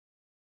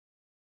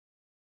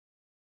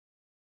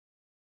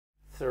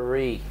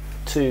3,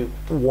 2,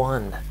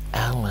 1.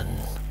 Alan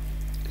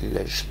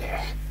Leslie.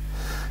 Hey.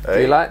 Do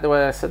you like the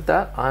way I said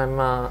that?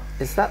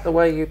 Is that the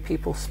way you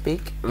people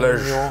speak?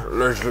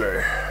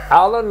 Leslie.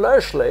 Alan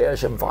Leslie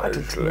has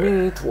invited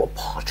me to a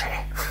party.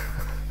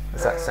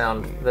 Does that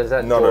sound? Is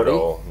that Not Geordie? at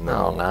all.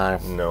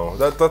 No.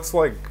 That's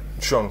like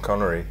Sean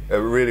Connery, a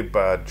really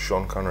bad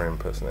Sean Connery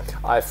impersonator.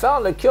 I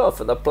found a cure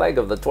for the plague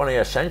of the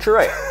 20th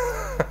century.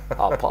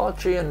 A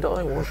party and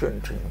I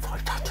wasn't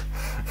invited.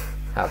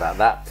 How about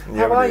that?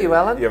 How are you,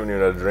 Alan? You haven't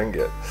even had a drink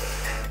yet.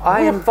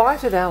 I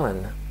invited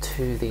Alan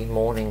to the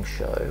morning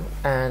show,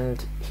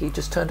 and he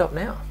just turned up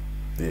now.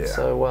 Yeah.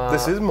 So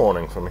this is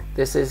morning for me.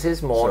 This is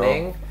his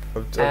morning,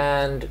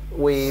 and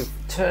we've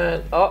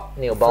turned. Oh,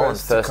 Neil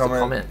Boland's first to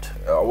comment.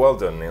 Oh, well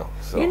done, Neil.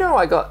 So. You know,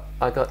 I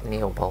got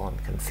Neil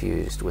Boland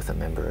confused with a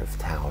member of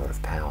Tower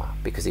of Power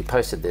because he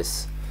posted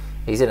this.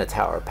 He's in a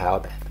Tower of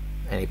Power band,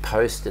 and he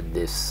posted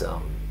this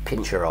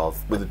picture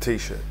of with a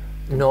T-shirt.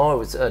 No, it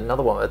was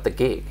another one at the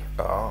gig.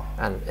 Oh.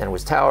 And it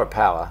was Tower of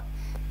Power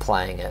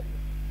playing it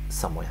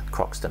somewhere,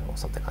 Croxton or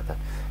something like that.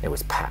 And it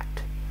was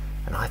packed.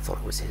 And I thought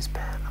it was his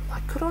band. I'm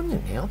like, good on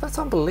you, Neil. That's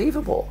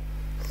unbelievable.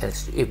 And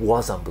it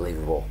was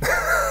unbelievable.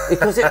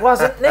 Because it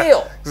wasn't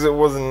Neil. Because it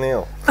wasn't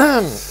Neil.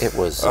 It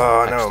was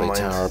actually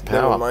Tower of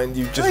Power. Never mind.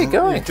 You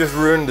just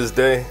ruined his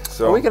day.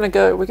 So are we gonna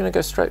go? We're gonna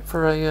go straight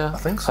for a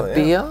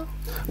beer.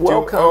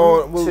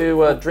 Welcome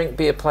to Drink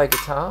Beer Play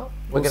Guitar.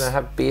 We're going to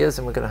have beers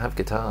and we're going to have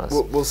guitars.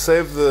 We'll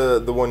save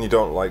the one you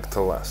don't like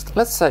till last.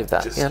 Let's save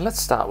that. Let's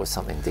start with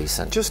something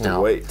decent. Just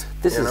now, wait.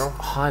 This is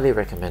highly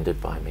recommended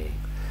by me.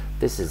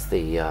 This is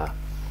the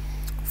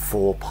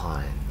Four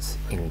Pines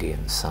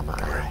Indian Summer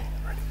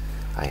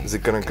Ale. Is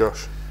it going to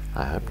gush?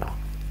 I hope not.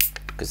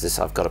 Because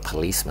I've got a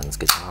policeman's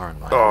guitar in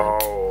my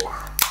hand. Oh.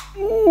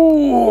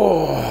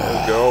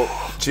 There we go.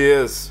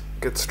 Cheers.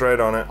 Get straight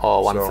on it.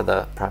 Oh, one for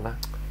the promo.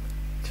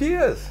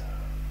 Cheers.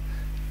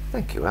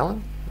 Thank you,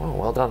 Alan. Oh,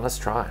 well done. Let's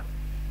try.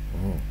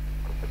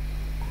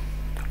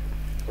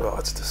 Oh,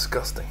 it's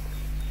disgusting.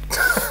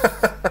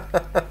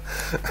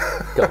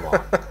 Come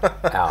on.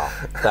 Al,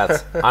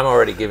 I'm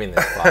already giving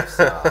this 5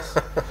 stars.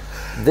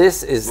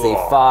 This is the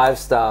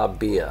 5-star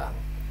beer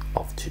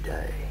of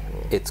today.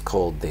 It's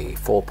called the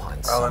Four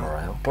Pines Summer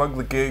Ale. Plug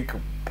the gig.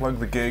 Plug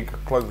the gig.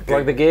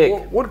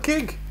 What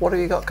gig? What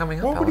have you got coming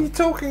up, What are you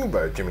talking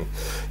about, Jimmy?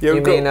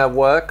 You mean a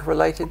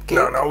work-related gig?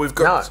 No,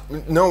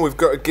 we've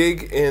got a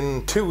gig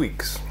in 2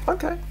 weeks.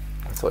 Okay.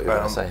 I thought you were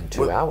going to say in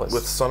 2 hours.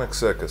 With Sonic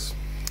Circus.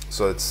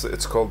 So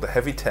it's called the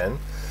Heavy 10.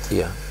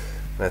 Yeah.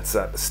 And it's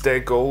at Stay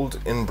Gold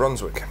in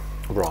Brunswick.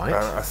 Right.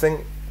 I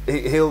think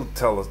he'll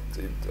tell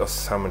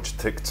us how much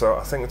tickets are.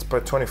 I think it's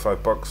about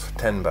 $25 for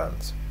 10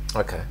 bands.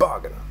 Okay.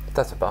 Bargain.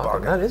 That's a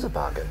bargain. That is a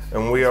bargain.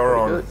 And we are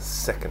on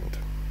 2nd.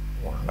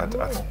 Wow.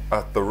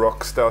 At the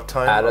Rockstar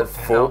time of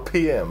 4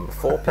 p.m.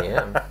 4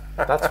 p.m.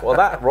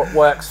 That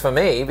works for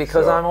me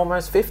because I'm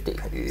almost 50.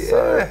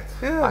 Yeah,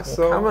 I can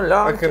come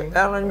along.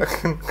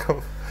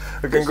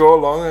 I can go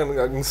along and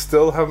I can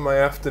still have my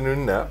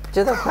afternoon nap.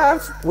 Do they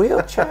have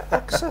wheelchair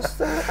access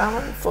there,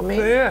 Alan, for me?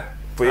 Yeah.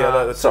 But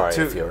yeah, that's sorry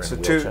if you're in a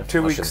wheelchair.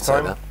 2 weeks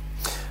time.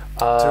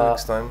 2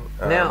 weeks time.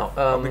 Now,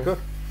 I'll be good.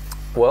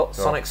 Well,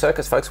 Sonic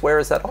Circus, folks, where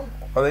is that on?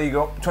 Oh, there you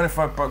go.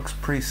 $25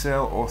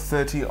 pre-sale or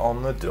 $30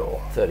 on the door.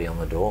 30 on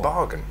the door.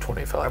 Bargain.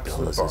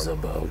 $25 is a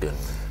bargain.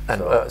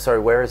 And sorry,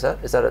 where is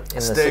that? Is that in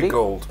the city? Stay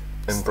Gold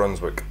in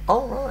Brunswick.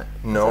 Oh, right.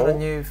 No,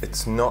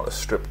 it's not a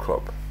strip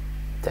club.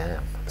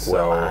 Damn.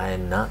 Well,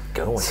 I'm not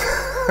going.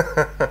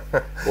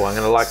 Well, I'm going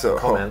to like some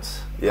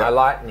comments. Yeah. I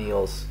like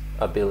Neil's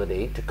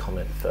ability to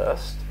comment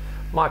first.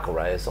 Michael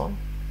Ray is on.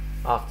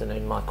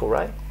 Afternoon, Michael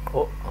Ray.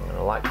 Oh, I'm going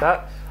to like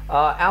that.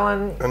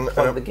 Alan,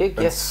 plug the gig.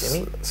 Yes,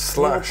 Jimmy.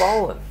 Neil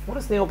Boland. What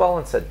has Neil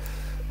Boland said?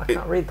 I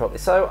can't read properly.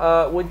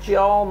 So, would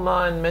y'all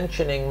mind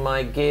mentioning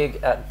my gig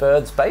at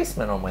Bird's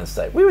Basement on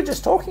Wednesday? We were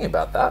just talking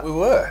about that. We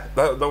were.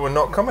 That we're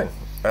not coming.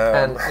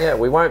 And yeah,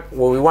 we won't.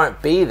 Well, we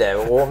won't be there.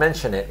 We'll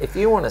mention it. If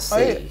you want to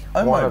see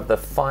one of the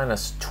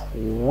finest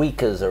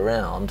tweakers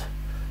around,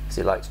 because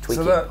he likes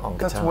tweaking on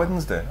guitar. That's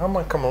Wednesday. I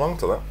might come along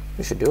to that.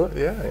 You should do it.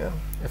 Yeah.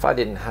 If I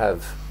didn't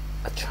have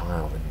a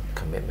child and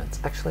commitments,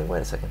 actually,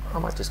 wait a second. I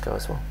might just go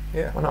as well.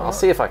 Yeah. Well, no, I'll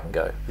see if I can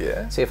go.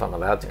 Yeah. See if I'm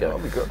allowed to go.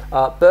 That'll be good.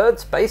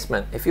 Bird's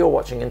Basement, if you're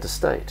watching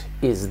Interstate,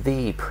 is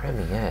the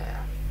premier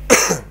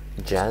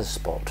jazz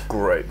spot.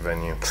 Great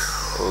venue.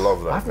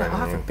 Love that venue. I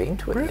haven't been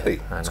to it yet.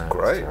 Really? It's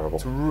great.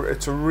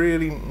 It's a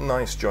really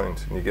nice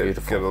joint, and you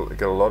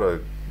get a lot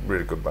of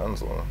really good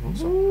bands along it.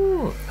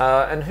 So.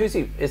 And who's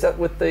he? Is that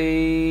with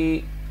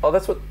the? Oh,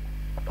 that's what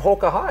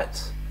Hawker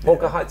Heights.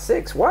 Hawker Heights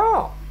 6.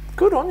 Wow.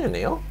 Good on you,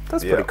 Neil.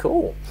 That's pretty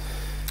cool.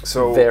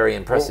 So very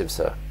impressive,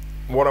 sir.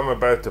 What I'm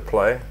about to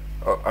play,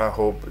 I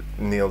hope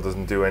Neil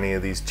doesn't do any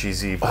of these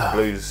cheesy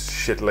blues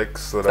shit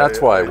licks. That's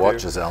why he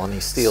watches, Alan.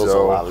 He steals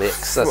all our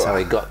licks. That's how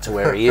he got to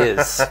where he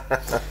is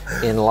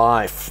in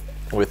life,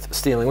 with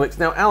stealing licks.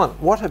 Now, Alan,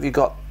 what have you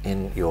got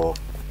in your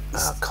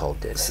cold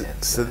dead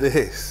hands? So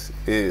this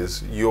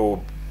is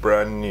your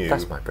brand new.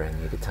 That's my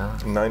brand new guitar.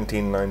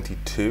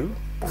 1992,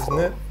 isn't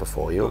it?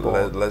 Before you were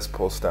born. Les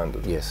Paul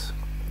Standard. Yes,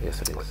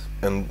 it is.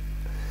 And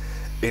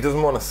he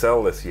doesn't want to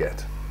sell this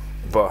yet,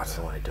 but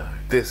no, I don't.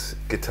 This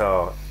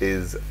guitar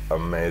is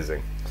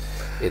amazing.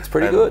 It's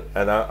pretty good.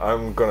 And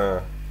I'm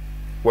gonna,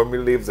 when we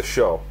leave the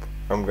shop,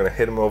 I'm gonna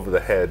hit him over the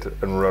head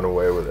and run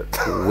away with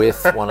it.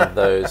 With one of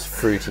those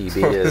fruity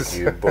beers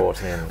you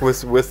brought in.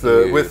 With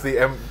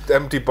the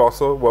empty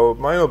bottle. Well,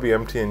 mine will be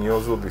empty and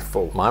yours will be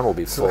full. Mine will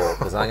be full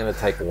because I'm going to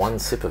take one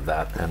sip of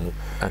that and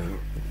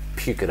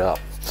puke it up.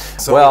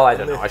 So, well, I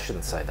don't know. I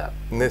shouldn't say that.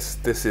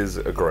 This is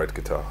a great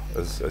guitar.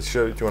 Do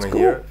you want to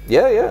hear it?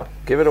 Yeah.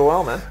 Give it a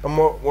whirl, man. And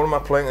what am I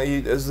playing?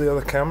 Is the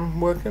other cam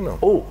working? Or?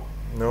 Oh,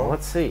 no. Well,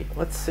 let's see.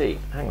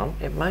 Hang on.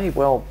 It may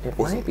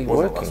be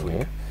working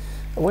here.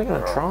 We're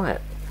going to try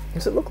it.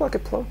 Does it look like a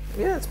plug?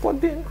 Yeah, it's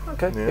plugged in.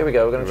 Okay, yeah, here we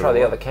go. We're going to try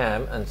the other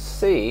cam and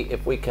see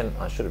if we can.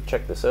 I should have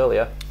checked this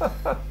earlier.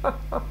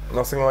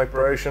 Nothing like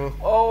vibration.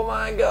 Oh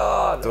my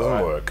God!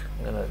 Doesn't work.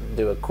 I'm going to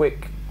do a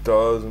quick.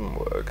 Doesn't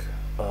work.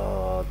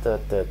 No.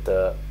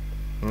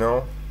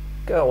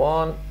 Go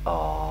on.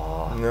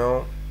 Oh.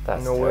 No.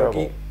 That's no terrible.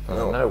 Worky.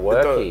 No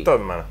worky.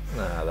 Doesn't matter.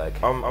 No, they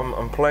can.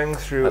 I'm playing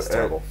through. That's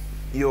terrible.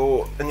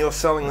 You're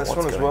selling this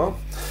one as well,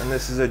 and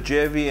this is a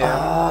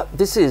JVM.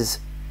 This is.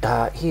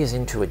 He is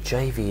into a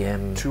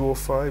JVM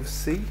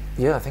 205C.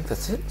 Yeah, I think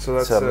that's it. So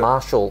that's a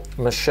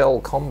Michelle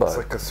combo. It's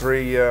like a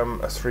three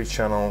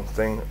channel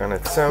thing, and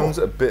it sounds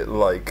a bit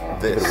like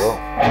this.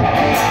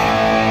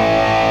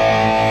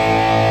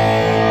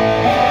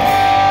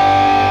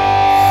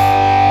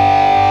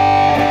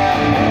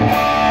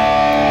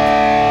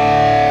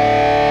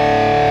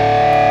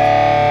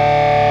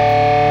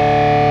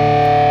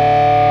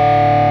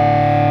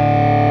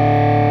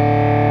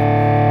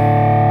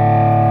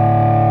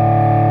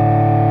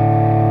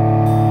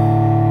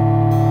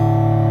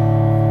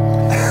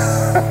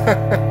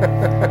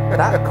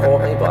 That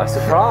caught me by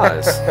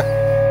surprise.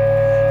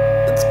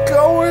 It's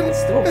going. It's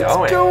still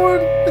going. It's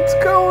going. It's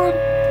going.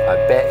 I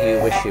bet you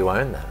wish you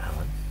owned that,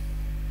 Alan.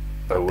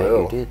 I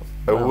will. Bet you did.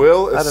 I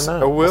will. I don't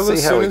know. I will we'll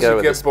as soon as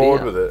you get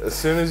bored with it. As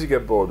soon as you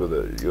get bored with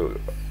it,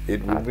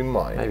 it will be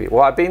mine. Maybe.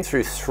 Well, I've been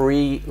through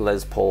 3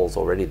 Les Pauls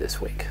already this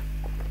week.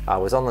 I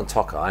was on the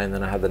Tokai, and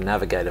then I had the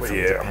Navigator from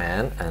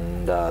Japan,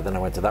 and then I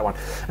went to that one.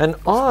 And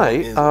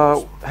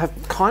I have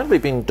kindly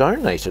been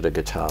donated a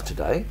guitar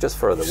today, just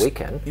for the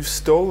weekend. You've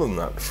stolen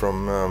that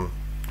from,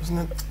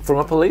 wasn't it? From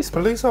a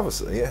policeman. Police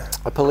officer, yeah.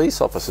 A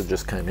police officer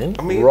just came in.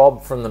 I mean,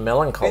 Rob from the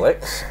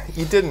Melancholics.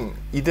 You didn't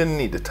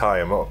need to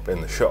tie him up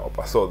in the shop.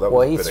 I thought that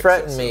was a bit he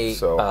threatened me.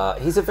 So.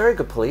 He's a very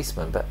good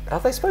policeman, but are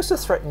they supposed to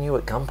threaten you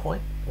at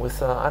gunpoint?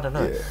 With I don't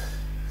know. Yeah.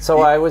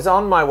 So I was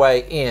on my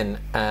way in,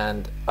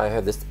 and I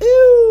heard this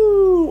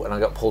ew, and I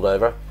got pulled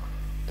over.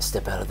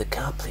 Step out of the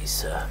car, please,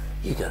 sir.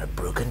 You got a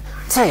broken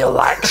tail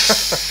light.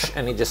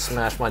 And he just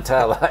smashed my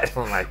tail light.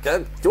 I'm like,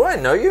 do I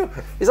know you?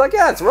 He's like,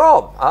 yeah, it's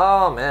Rob.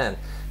 Oh man,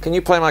 can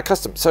you play my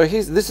custom? So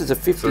this is a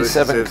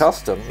 57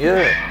 custom.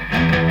 Yeah.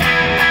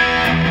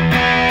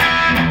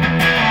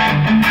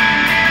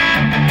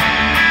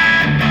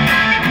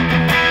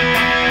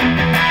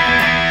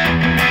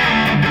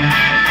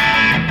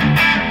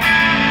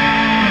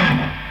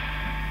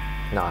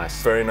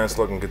 Nice. Very nice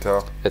looking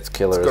guitar. It's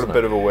killer. It's got a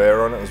bit of a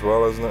wear on it as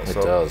well, isn't it? It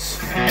does.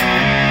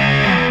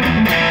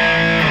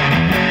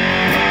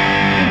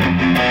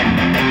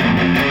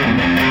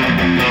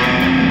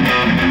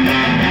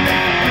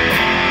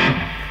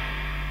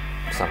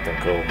 Something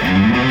cool.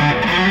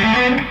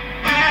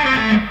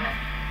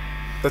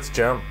 Let's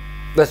jam.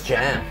 Let's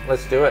jam.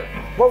 Let's do it.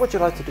 What would you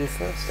like to do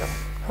first,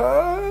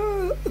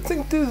 Alan? I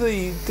think do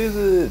the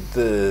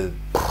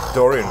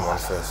Dorian one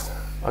first.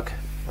 Okay.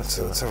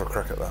 Let's have a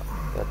crack at that.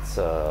 That's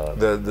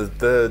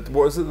the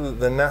what was it?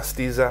 The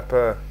nasty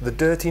Zappa, the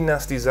dirty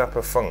nasty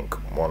Zappa funk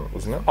one,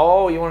 wasn't it?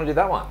 Oh, you want to do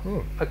that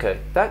one? Okay,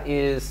 that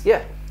is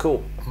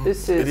cool.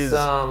 This is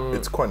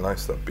it's quite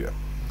nice, that beer.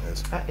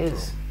 That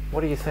is.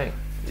 What do you think?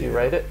 Do you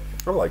rate it?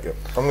 I like it.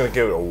 I'm gonna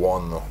give it a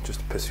 1 though, just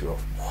to piss you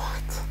off.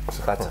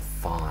 What? That's a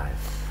 5.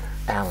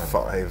 Alan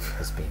 5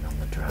 has been on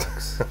the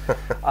drugs.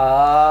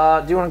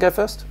 Do you want to go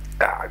first?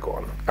 Go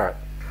on. All right.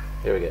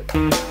 Here we go.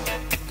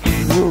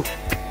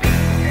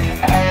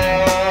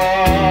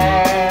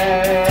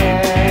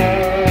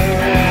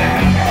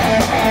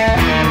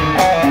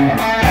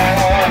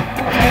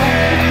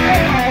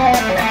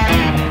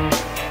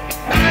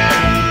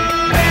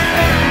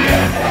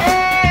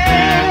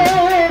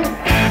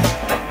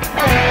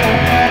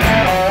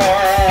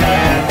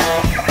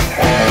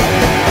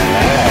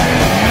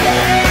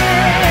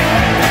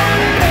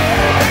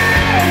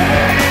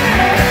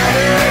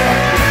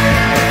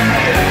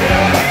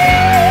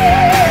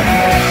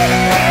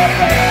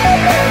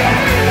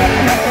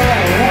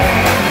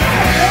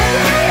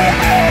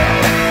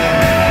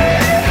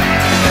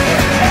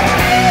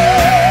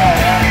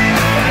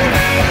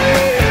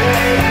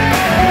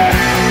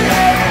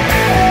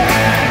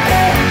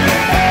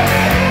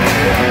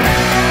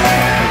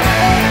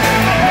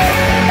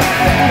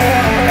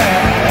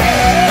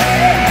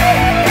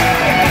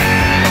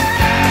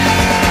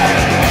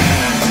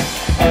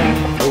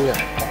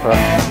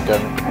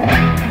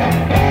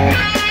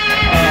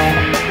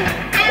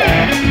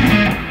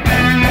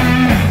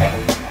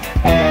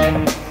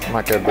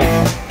 might go big.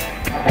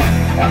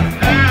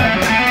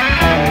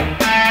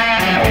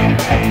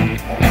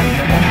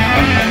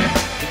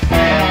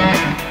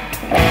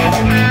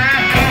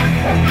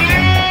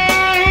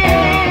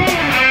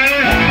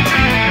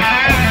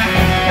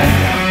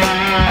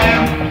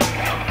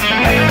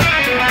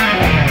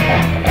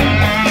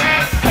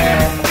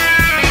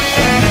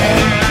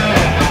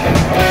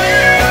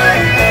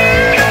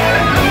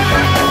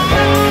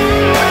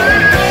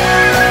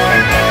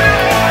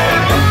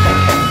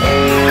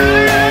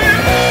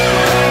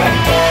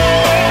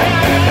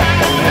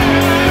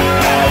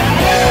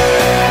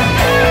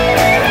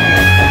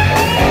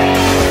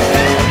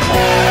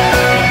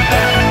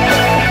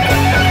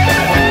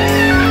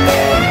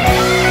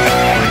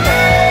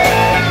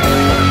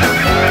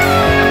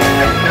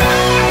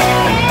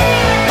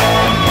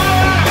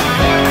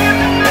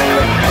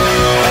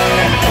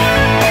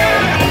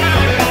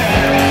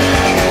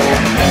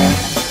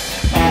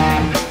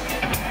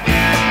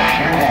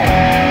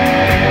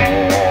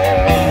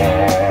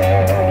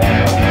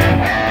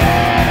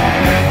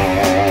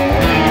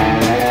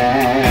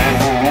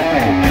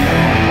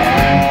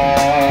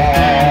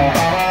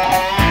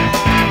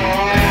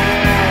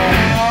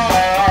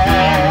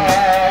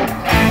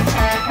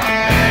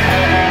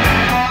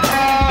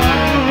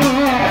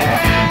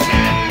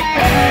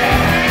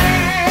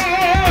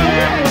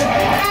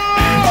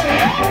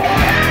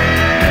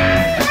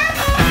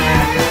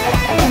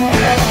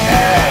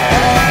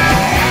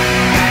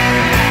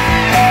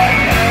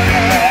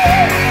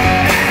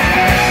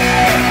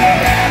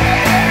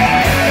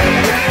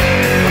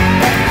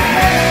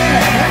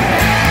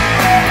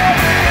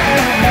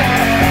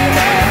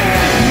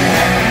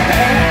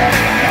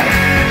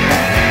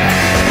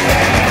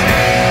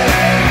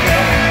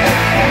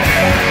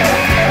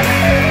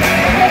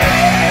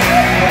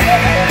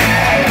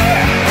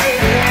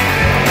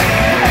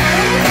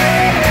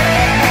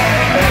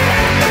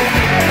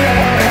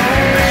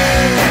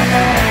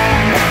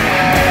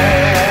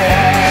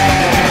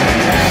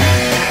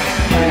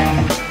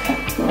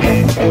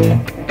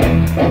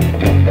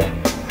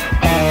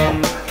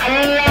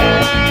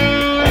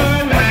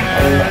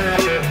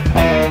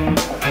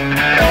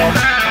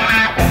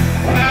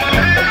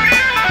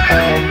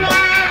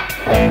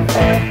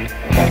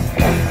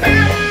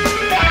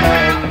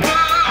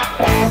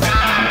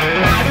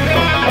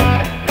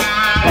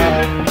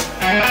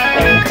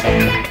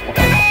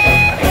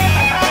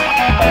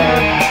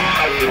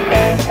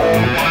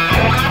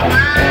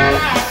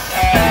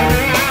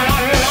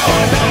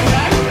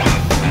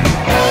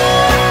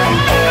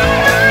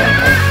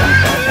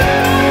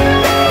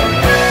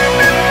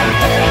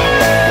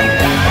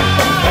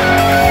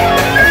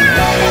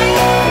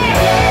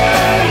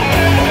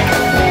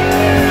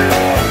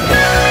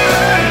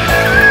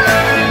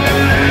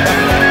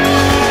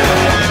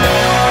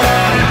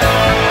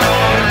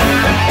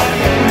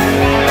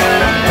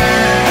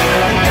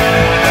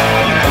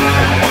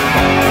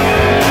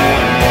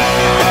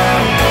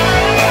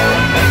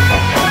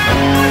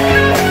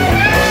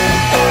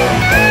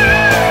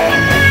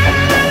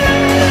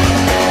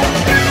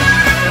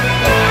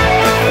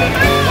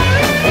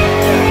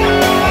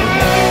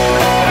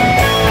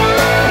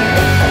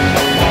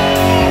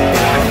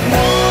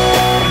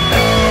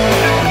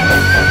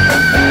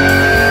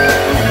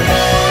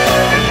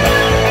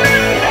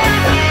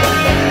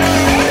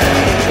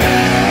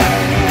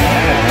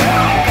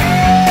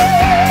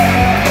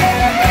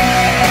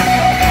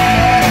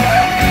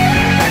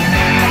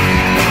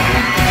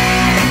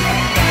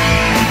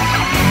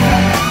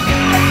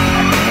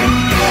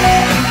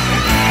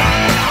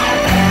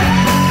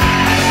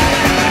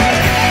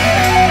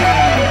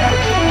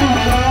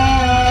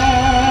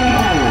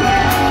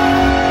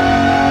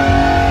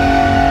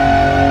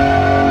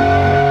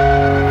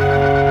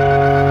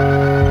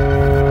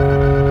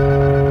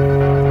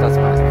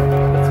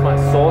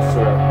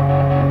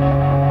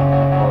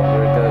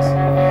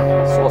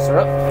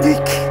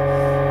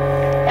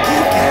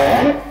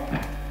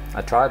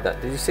 I tried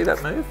that. Did you see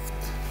that move?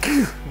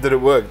 Did it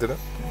work, did it?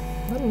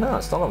 No,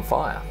 it's not on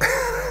fire.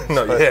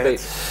 Not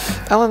yet.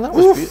 Alan, that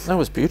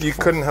was beautiful. You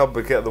couldn't help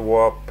but get the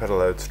wah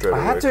pedal out straight away.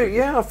 I had to,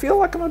 yeah, I feel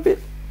like I'm a bit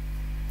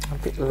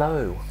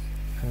low.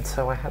 And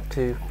so I had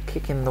to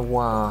kick in the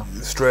wah.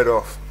 Straight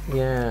off.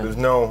 Yeah. There's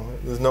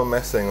no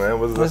messing there,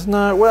 was there? There's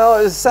no,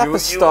 well, it's Zappa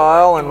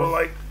style.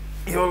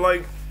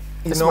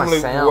 You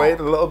normally wait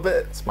a little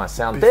bit. It's my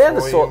sound. They're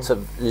the sorts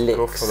of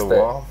licks that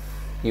wah.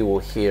 you will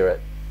hear at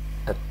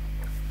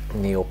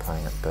Neil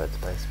playing at Bird's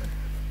Basement.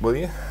 Will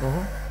you?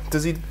 Mm-hmm.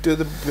 Does he do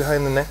the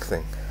behind the neck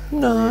thing?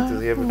 No,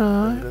 does he ever do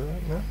that?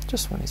 No?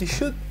 Just when he's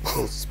should.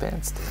 Pulls his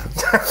pants down.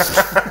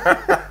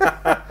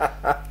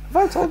 Have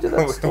I told you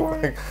that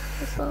story?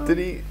 Did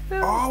he?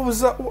 Yeah. Oh,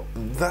 was that?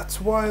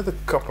 That's why the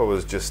copper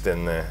was just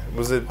in there.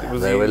 Was it?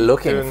 Was they he were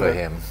looking for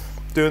him,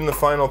 doing the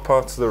final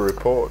parts of the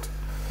report?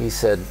 He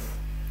said,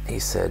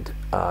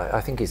 I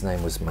think his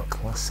name was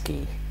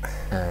McCluskey,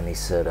 and he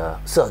said,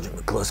 Sergeant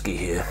McCluskey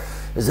here.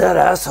 Is that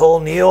asshole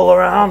Neil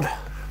around?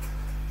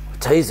 I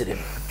tased him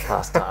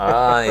last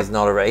time. He's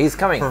not around. He's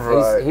coming.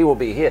 Right. He will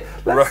be here.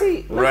 Let's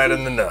see. Right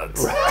in the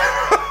nuts.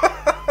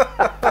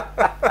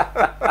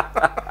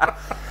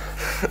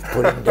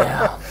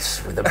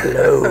 the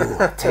blow.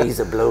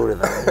 Taser blow to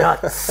the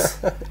nuts.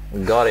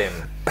 Got him.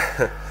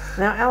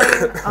 Now,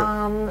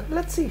 Alan,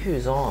 let's see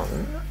who's on.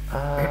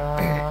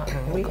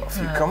 We've got a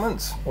few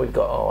comments. We've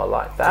got, I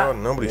like that. Oh,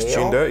 nobody's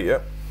tuned out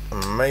yet.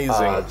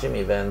 Amazing.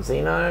 Jimmy Van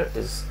Zeno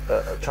is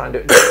trying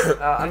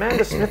to...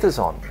 Amanda Smith is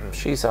on.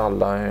 She's our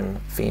lone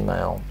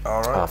female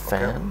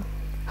fan. Okay.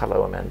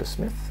 Hello, Amanda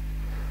Smith.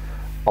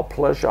 A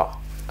pleasure,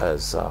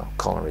 as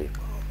Connery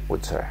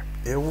would say.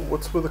 Yeah,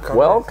 what's with the Connery?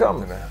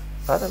 Welcome.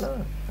 I don't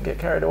know. I get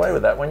carried away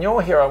with that. When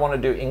you're here, I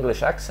want to do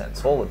English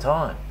accents all the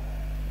time.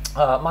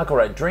 Michael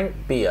Ray, drink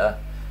beer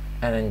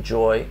and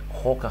enjoy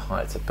Hawker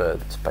Heights at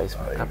Bird's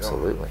Basement.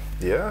 Absolutely.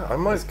 Yeah, I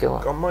might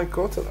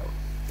go to that.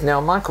 Now,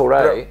 Michael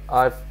Ray,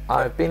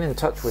 I've been in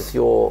touch with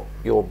your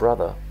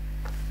brother,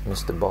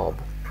 Mr.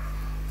 Bob,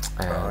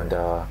 and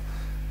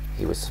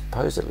he was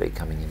supposedly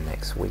coming in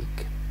next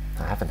week.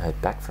 I haven't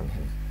heard back from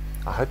him.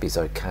 I hope he's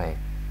okay.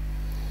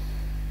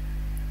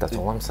 That's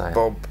all I'm saying.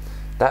 Bob.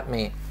 That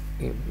means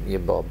you're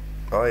Bob.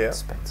 Oh yeah.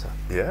 Spencer.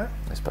 Yeah.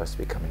 They're supposed to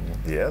be coming in.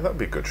 Yeah, that'd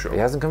be a good show. He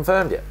hasn't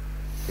confirmed yet.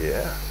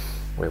 Yeah.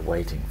 We're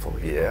waiting for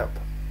you. Yeah.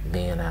 Bob.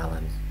 Me and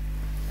Alan,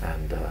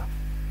 and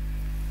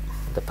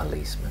the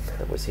policeman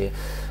that was here.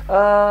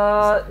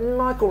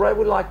 Michael Ray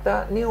would like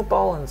that. Neil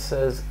Boland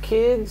says,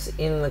 kids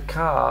in the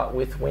car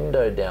with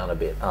window down a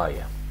bit. Oh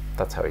yeah,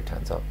 that's how he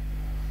turns up.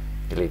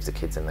 He leaves the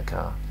kids in the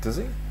car. Does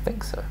he? I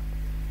think so.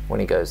 When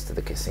he goes to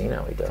the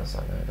casino, he does. I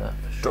know that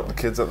for sure. Drop the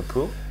kids at the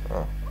pool?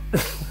 Oh.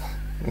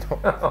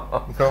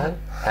 No.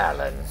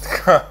 Alan.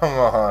 Come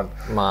on.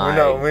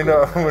 We're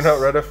not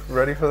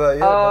ready for that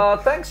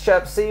yet. Thanks,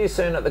 chaps. See you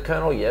soon at the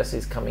Colonel. Yes,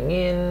 he's coming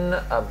in.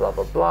 Blah,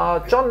 blah, blah.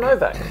 John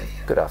Novak.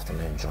 Good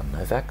afternoon, John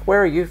Novak.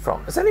 Where are you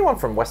from? Is anyone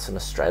from Western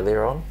Australia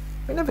on?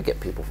 We never get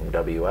people from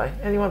WA.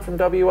 Anyone from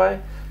WA?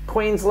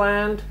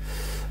 Queensland?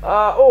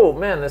 Oh,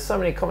 man, there's so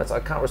many comments. I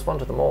can't respond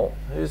to them all.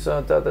 Who's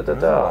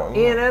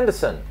Ian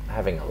Anderson.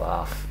 Having a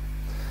laugh.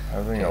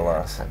 Having a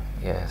laugh.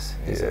 Yes,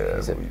 he's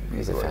a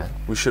fan.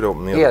 We should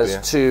open the He has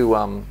two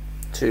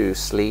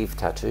sleeve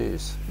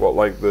tattoos. What,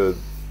 like the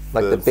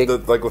big,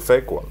 like the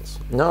fake ones?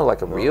 No,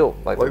 like a real,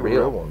 like the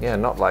real ones. Yeah,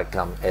 not like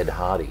Ed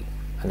Hardy,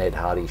 an Ed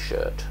Hardy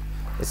shirt.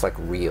 It's like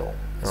real.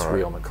 It's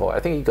real McCoy. I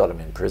think he got him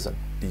in prison.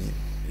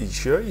 You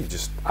sure? You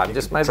just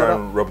made try that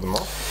and rub them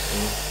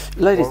off?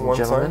 Ladies and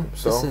gentlemen,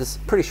 this is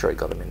pretty sure he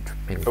got him in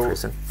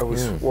prison. I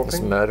was swapping this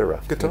murderer.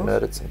 Guitars? He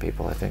murdered some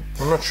people, I think.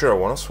 I'm not sure I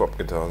want to swap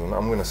guitars, and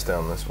I'm going to stay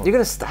on this one. You're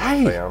going to stay? I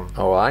am.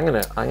 Oh, I'm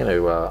going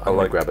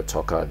to grab a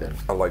Tokai then.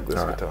 I like this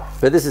guitar.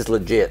 But this is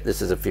legit.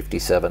 This is a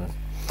 57.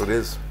 It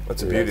is.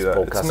 That's a beauty. That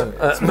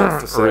it's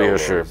not for sale.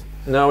 Sure.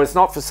 No, it's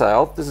not for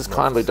sale. This is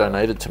kindly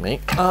donated to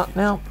me.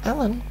 Now,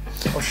 Alan.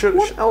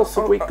 What else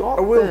have we got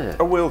there?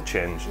 I will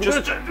change.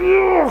 Just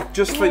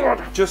for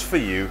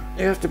you.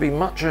 You have to be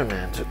Macho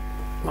Man to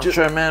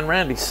Macho Man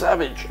Randy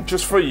Savage.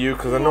 Just for you,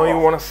 because I know you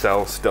want to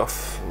sell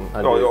stuff.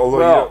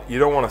 Although you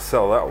don't want to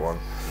sell that one.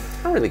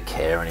 I don't really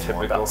care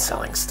anymore about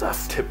selling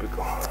stuff.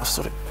 Typical. I've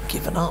sort of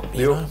given up,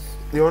 you know.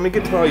 The only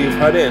guitar you've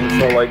had in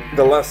for like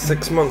the last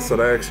 6 months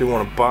that I actually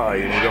want to buy,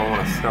 and you don't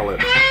want to sell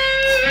it.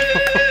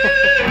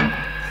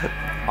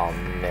 I'll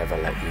never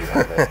let you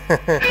have it.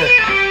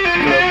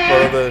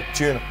 Borrow the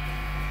tuner.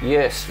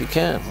 Yes, you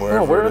can.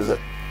 Where is it?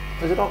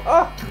 Is it on?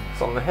 Oh,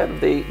 it's on the head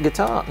of the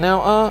guitar.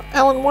 Now,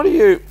 Alan, what do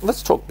you?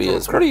 Let's talk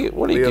beers. What do you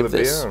give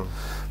this? Beer.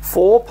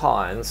 4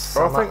 Pines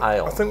Summer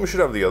Ale. I think we should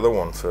have the other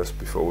one first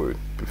before we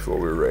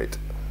rate.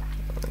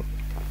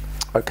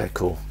 Okay,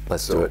 cool.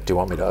 Let's do it. Do you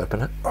want me to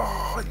open it?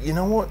 Oh, you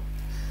know what?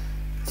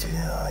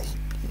 Yeah,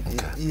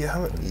 you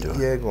haven't.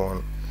 Yeah, go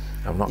on.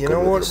 I'm not. You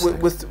know what?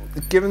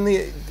 Given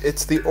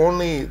it's the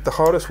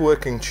hardest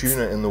working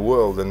tuner in the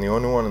world and the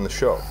only one in the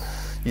shop.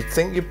 You'd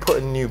think you'd put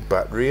a new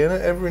battery in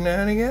it every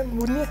now and again,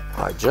 wouldn't you?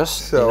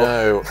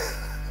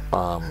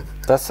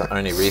 That's the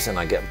only reason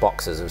I get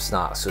boxes of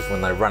snarks, because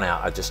when they run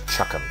out, I just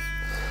chuck them.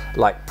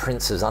 Like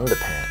Prince's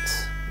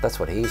underpants.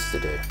 That's what he used to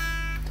do.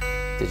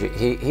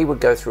 He would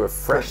go through a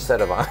fresh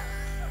set of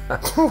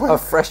underpants.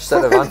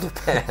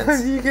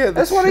 You get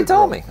That's what he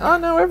told me. I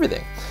know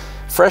everything.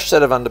 Fresh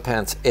set of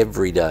underpants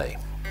every day.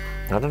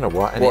 I don't know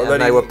why.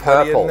 And they were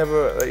purple.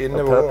 You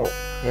never wore.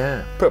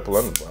 Yeah. Purple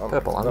underpants.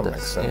 Purple underpants. That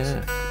makes sense.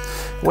 Yeah.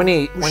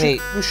 We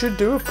should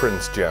do a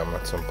Prince jam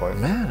at some point.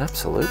 Man,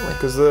 absolutely.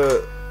 Because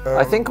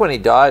I think when he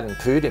died and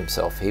pooed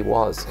himself, he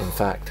was in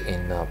fact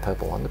in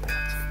purple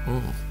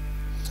underpants.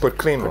 But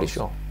clean pretty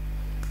sure.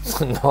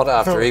 Not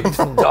after he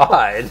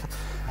died,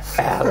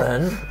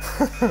 Alan.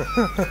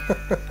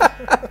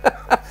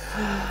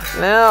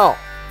 Now,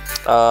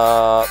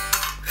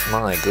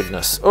 my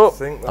goodness. Oh,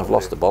 I've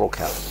lost a bottle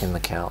cap in the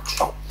couch.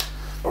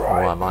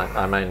 Right.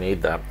 I may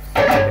need that.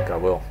 I think I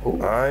will.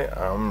 Ooh. I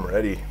am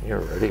ready. You're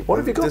ready. What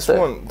have you got this there?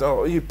 One?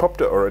 Oh, you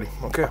popped it already.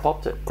 Okay. I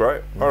popped it.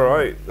 Great. All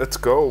right. Let's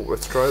go.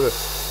 Let's try this.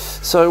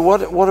 So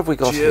what have we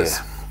got cheers.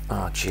 Here?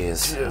 Oh,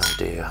 cheers. Oh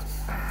dear.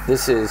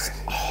 This is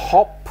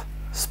Hop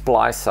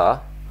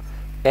Splicer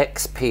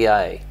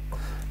XPA.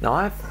 Now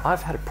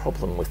I've had a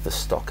problem with the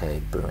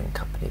Stockade Brewing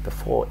Company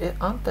before.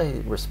 Aren't they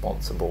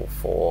responsible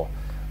for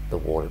the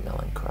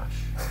watermelon crush?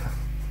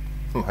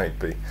 Might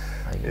be.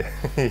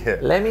 Yeah.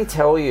 Let me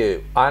tell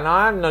you, and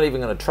I'm not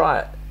even going to try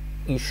it,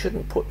 you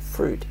shouldn't put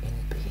fruit in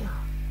beer.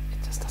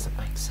 It just doesn't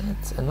make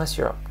sense, unless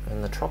you're up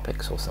in the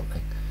tropics or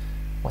something.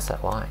 What's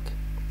that like?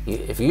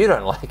 If you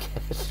don't like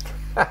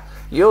it,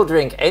 you'll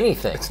drink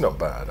anything. It's not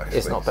bad, actually.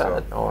 It's not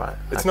bad. So All right.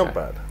 It's not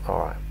bad. All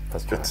right.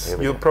 Let's try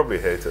it. You'll probably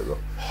hate it though.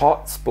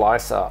 Hop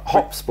Splicer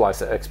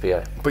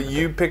XPA. But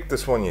you picked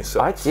this one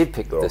yourself. I did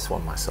pick this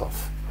one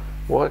myself.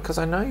 Well, because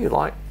I know you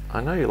like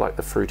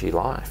the fruity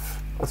life.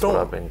 That's what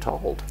I've been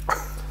told.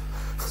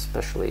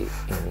 Especially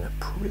in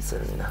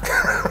prison.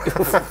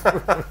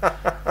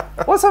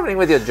 What's happening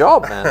with your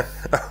job, man?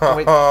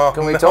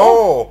 Can we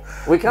talk?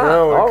 We can't.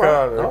 No, we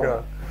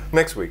can't.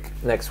 Next week.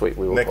 Next week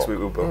we will. Next week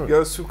we will.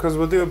 Yes, because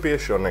we'll do a beer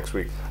show next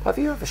week. Have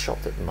you ever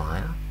shopped at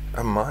Maya?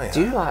 At Maya?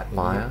 Do you like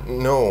Maya?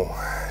 No.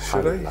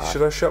 Should I?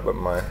 Should I shop at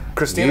Maya?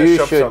 Christina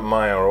shops at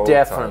Maya all the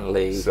time.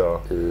 Definitely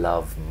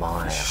love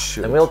Maya.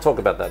 And we'll talk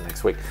about that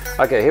next week.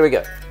 Okay, here we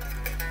go.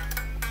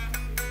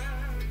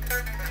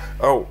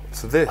 Oh,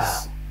 so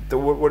this.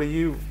 What are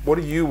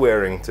you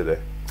wearing today?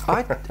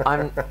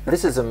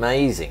 This is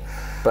amazing,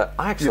 but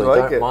I actually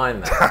don't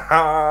mind that.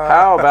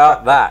 How How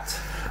about that?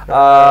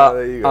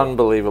 there you go.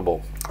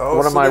 Unbelievable. Oh,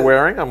 what am I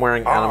wearing? I'm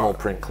wearing animal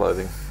print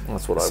clothing.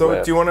 That's what I wear.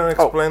 So do you want to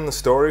explain the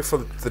story for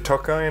the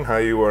Tokai and how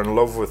you were in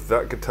love with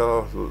that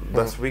guitar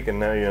last week and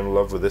now you're in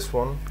love with this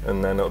one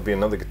and then it'll be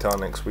another guitar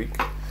next week?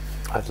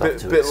 I'd love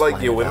to bit like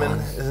explain your it, women, Alan.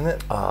 isn't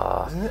it?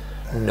 Isn't it?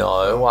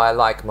 No, I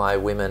like my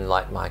women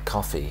like my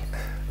coffee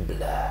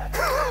black.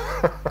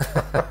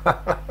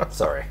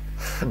 Sorry,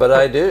 but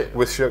I do.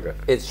 With sugar.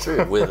 It's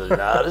true, with a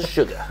lot of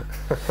sugar.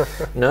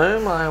 No,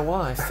 my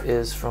wife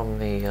is from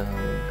the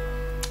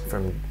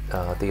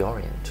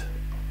Orient,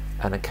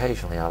 and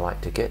occasionally I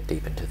like to get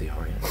deep into the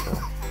Orient.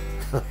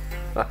 So.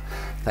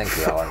 Thank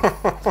you, Alan.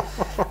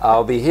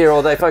 I'll be here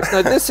all day, folks.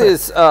 No, this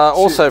is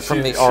also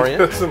from the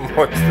Orient. She doesn't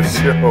watch the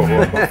show.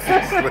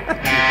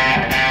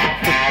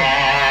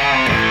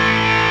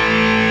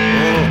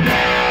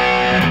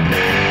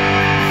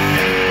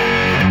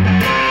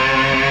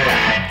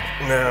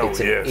 Now, It's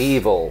an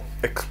evil.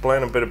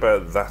 Explain a bit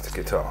about that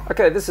guitar.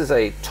 Okay, this is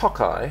a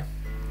Tokai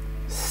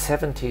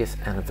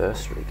 70th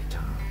anniversary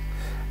guitar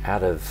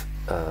out of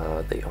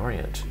the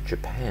Orient,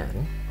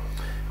 Japan,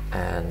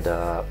 and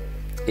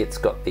it's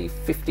got the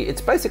 50.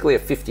 It's basically a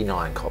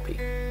 59 copy.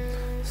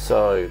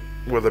 So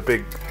with a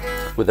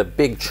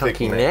big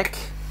chunky neck.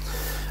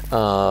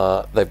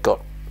 They've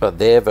got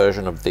their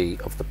version of the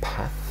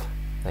path,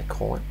 they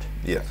call it.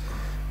 Yeah.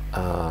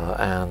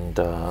 And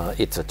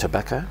it's a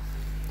tobacco.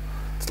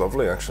 It's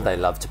lovely, actually. They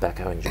love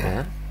tobacco in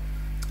Japan.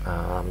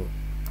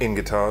 In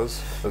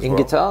guitars as in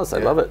well. guitars,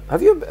 they love it.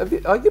 Have you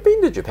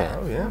been to Japan?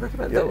 Oh yeah.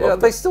 Are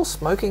they still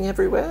smoking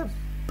everywhere?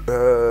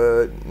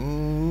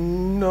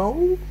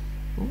 No.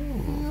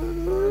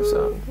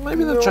 So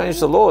maybe they've changed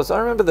the laws. I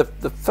remember the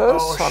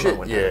first time I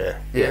went. Yeah.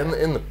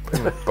 In the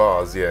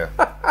bars. Yeah.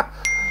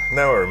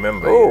 Now I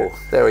remember. Oh, yeah.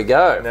 there we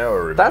go. Now I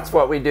remember. That's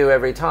what we do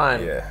every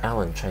time. Yeah.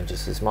 Alan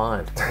changes his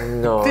mind.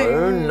 No,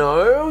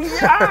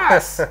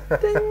 yes.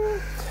 Ding.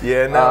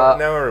 Yeah, now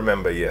I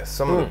remember. Yes,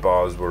 some of the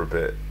bars were a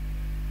bit,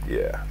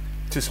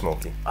 too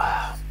smoky.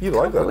 You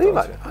like that, don't you?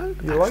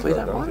 I actually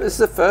don't mind. This is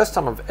the first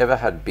time I've ever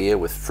had beer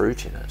with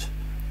fruit in it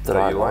that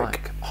I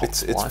like.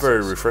 It's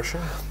very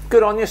refreshing.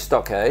 Good on you,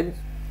 Stockade.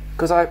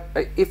 Because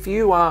if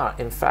you are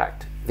in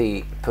fact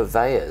the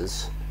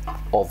purveyors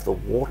of the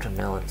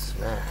watermelon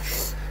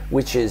smash,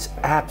 which is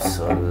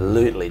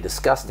absolutely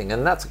disgusting,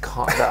 and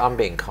I'm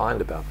being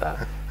kind about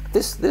that.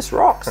 This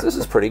rocks. This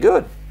is pretty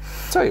good.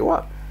 Tell you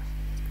what.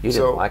 You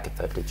didn't like it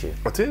though, did you?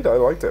 I did. I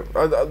liked it.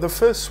 The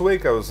first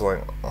swig, I was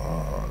like,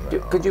 oh no.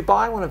 Could you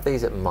buy one of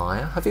these at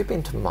Maya? Have you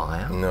been to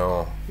Maya?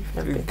 No.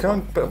 You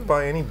can't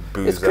buy any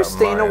booze at Maya. Is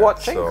Christina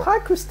watching? So. Hi,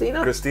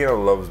 Christina. Christina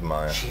loves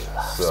Maya. She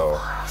loves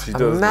Maya. She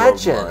does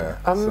love Maya.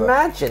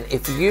 Imagine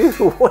if you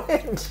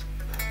went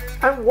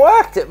and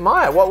worked at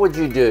Maya. What would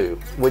you do?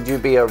 Would you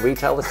be a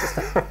retail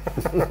assistant?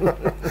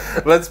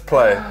 Let's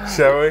play,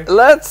 shall we?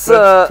 Let's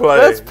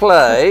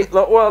play.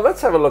 Well,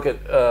 let's have a look at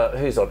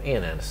who's on.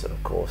 Ian Anderson,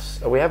 of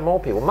course. We have more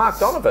people. Mark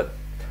Donovan.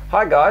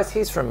 Hi guys.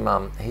 He's from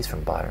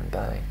Byron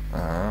Bay.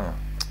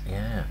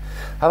 Yeah.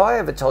 Have I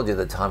ever told you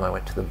the time I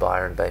went to the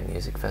Byron Bay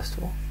Music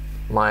Festival?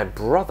 My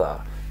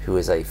brother, who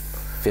is a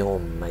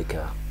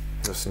filmmaker.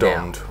 You're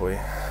stoned, we.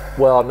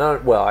 Well, no.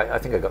 Well, I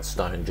think I got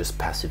stoned just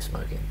passive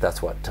smoking.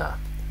 That's what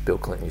Bill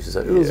Clinton used to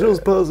say. It was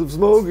just passive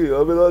smoking.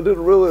 I mean, I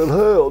didn't really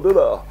inhale, did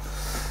I?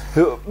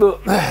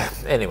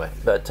 Anyway,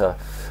 but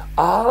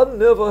I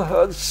never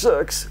had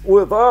sex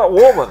with that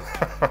woman.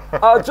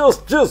 I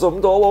just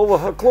jismed all over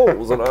her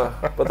clothes,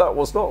 but that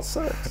was not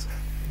sex.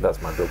 That's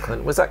my Bill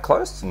Clinton. Was that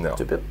close? No.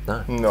 To Bill?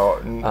 No.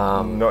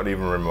 Not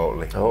even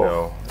remotely. Oh,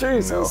 no.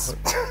 Jesus.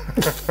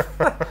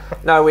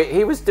 No,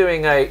 he was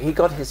doing he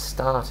got his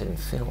start in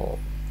film,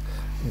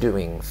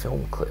 doing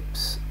film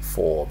clips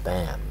for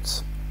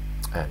bands,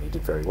 and he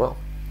did very well.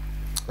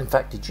 In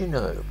fact, did you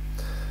know,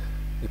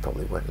 you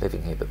probably weren't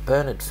living here, but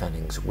Bernard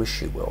Fanning's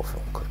Wish You Well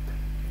film clip,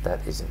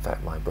 that is in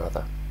fact my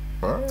brother.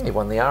 Oh. He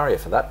won the ARIA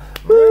for that.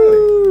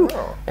 Really?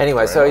 Oh,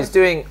 anyway, so nice. he's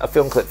doing a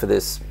film clip for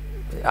this.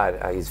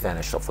 He's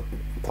vanished off the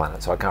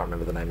planet, so I can't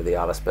remember the name of the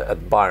artist, but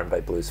at Byron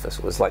Bay Blues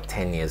Festival, it was like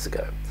 10 years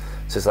ago.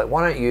 So it's like,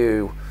 why don't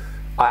you,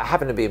 I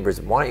happen to be in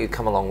Brisbane, why don't you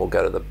come along, we'll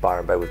go to the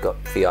Byron Bay, we've got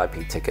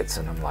VIP tickets.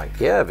 And I'm like,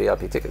 yeah,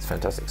 VIP tickets,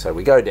 fantastic. So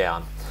we go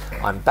down,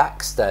 I'm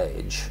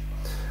backstage,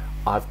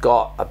 I've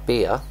got a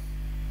beer,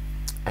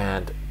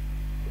 and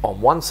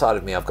on one side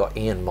of me I've got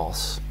Ian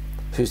Moss,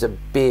 who's a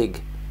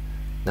big,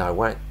 no, I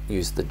won't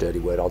use the dirty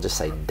word, I'll just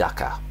say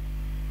ducker.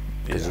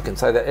 Because you can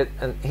say that,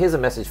 and here's a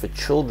message for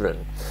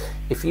children.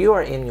 If you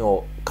are in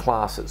your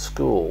class at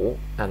school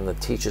and the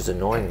teacher's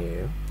annoying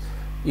you,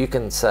 you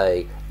can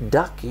say,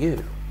 duck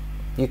you.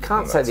 You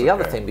can't say the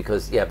other thing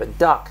because, yeah, but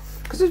duck,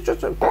 because it's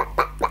just a,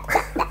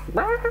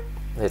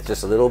 it's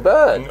just a little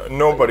bird.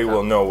 Nobody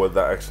will know what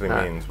that actually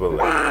means, will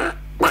they?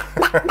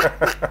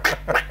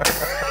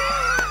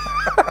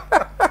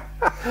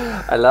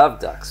 I love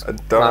ducks. I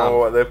don't know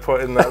what they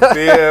put in that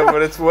beer,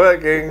 but it's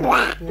working.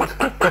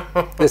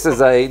 This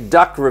is a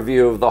duck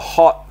review of the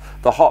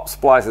Hop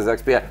Splices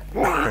X beer.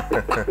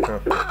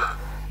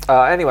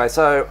 Anyway,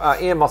 so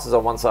Ian Moss is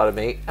on one side of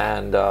me,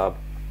 and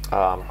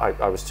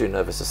I was too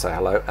nervous to say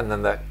hello. And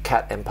then the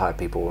Cat Empire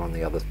people were on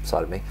the other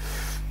side of me,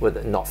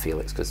 with not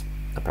Felix, because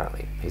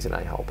apparently he's an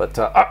a-hole. But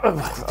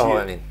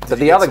but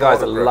the other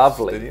guys are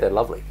lovely. They're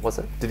lovely. Was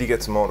it? Did you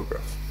get some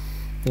autographs?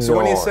 So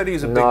when you said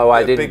he's a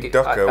big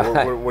ducker,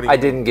 what do you I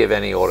didn't give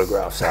any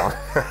autographs, Alan.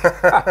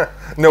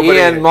 Nobody.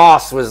 Ian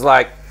Moss was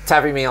like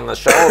tapping me on the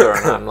shoulder,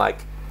 and I'm like,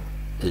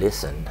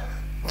 listen,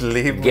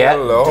 leave me get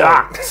alone.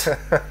 ducked.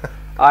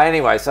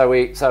 Anyway, so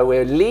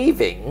we're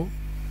leaving,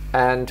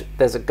 and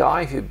there's a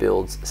guy who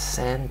builds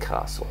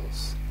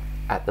sandcastles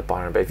at the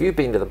Byron Bay. If you've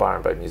been to the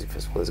Byron Bay Music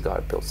Festival, there's a guy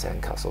who builds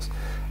sandcastles.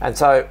 And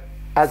so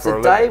as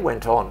the day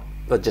went on,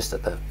 just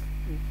at the,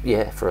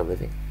 for a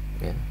living,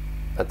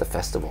 at the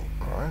festival.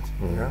 Right,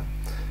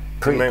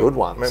 Pretty good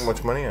ones. Make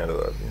much money out of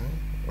that,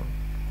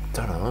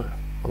 Don't know.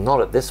 I'm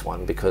not at this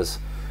one because,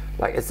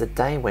 like, as the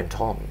day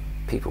went on,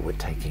 people were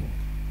taking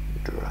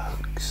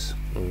drugs.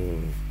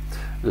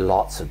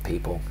 Lots of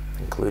people,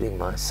 including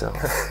myself.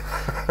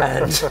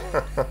 And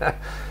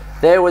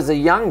there was a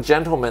young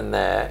gentleman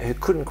there who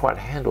couldn't quite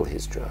handle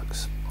his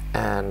drugs.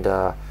 And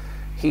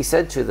he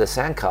said to the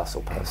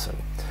sandcastle person,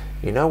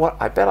 you know what,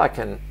 I bet I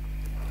can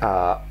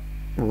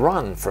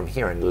run from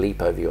here and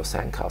leap over your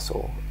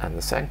sandcastle. And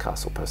the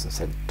sandcastle person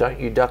said, don't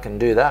you duck and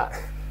do that,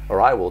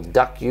 or I will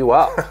duck you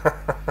up.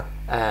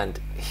 And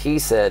he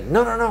said,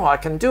 no, I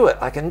can do it.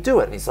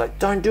 And he's like,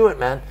 don't do it,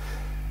 man.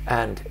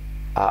 And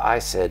I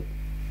said,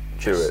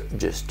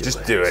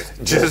 just do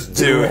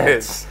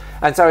it.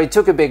 And so he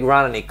took a big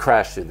run and he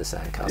crashed through the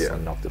sandcastle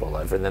and knocked it all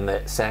over. And then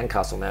the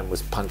sandcastle man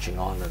was punching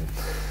on, and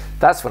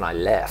that's when I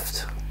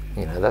left.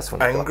 That's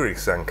when angry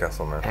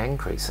sandcastle man.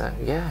 Angry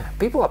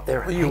people up there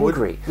are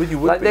angry. You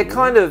would like be,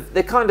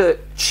 they're kind of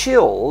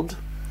chilled.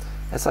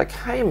 It's like,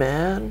 hey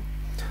man,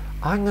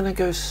 I'm gonna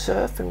go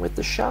surfing with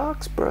the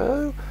sharks,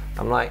 bro.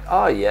 I'm like,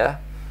 oh yeah,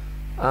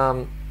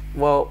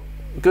 well,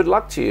 good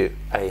luck to you,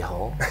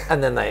 a-hole.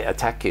 And then they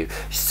attack you,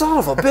 son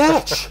of a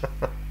bitch.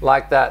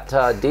 Like that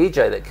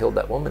DJ that killed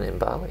that woman in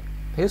Bali.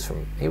 He was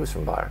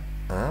from Byron.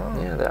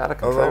 Oh. Yeah, they're out of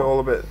control. Are they all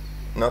a bit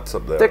nuts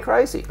up there? They're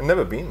crazy. I've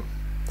never been.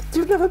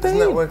 You've never been?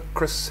 Isn't that where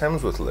Chris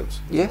Hemsworth lives?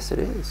 Yes, it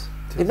is.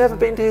 You've never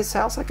been to his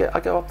house? I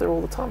go up there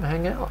all the time,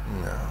 hang out.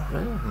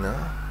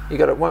 No. You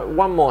got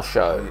one more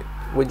show.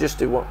 We just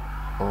do one.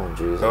 Oh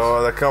Jesus!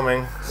 Oh, they're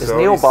coming. Is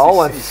Neil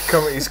Boland?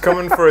 He's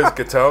coming for his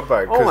guitar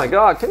back. Oh my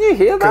God! Can you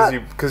hear that?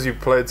 Because you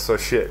played so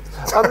shit.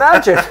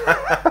 Imagine.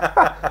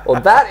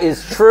 Well, that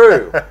is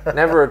true.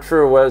 Never a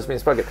truer word has been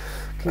spoken.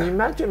 Can you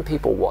imagine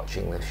people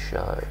watching this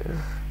show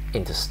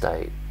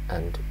interstate,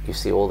 and you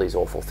see all these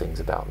awful things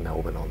about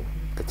Melbourne on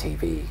the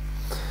TV?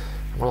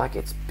 And we're like,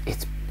 it's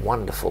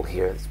wonderful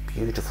here. It's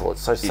beautiful.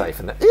 It's so safe.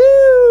 And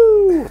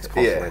ew, it's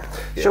constantly.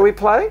 Yeah. Shall we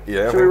play?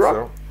 Yeah. Shall we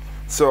rock?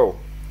 So,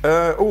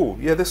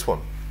 this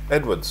one.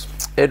 Edwards.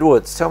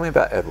 Tell me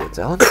about Edwards,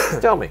 Alan.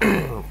 Tell me.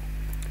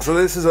 So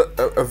this is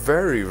a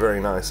very, very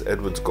nice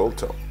Edwards gold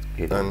tone.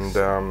 And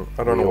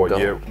I don't know what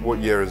year. What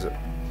year is it?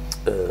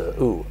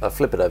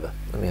 Flip it over.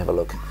 Let me have a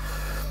look.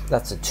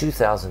 That's a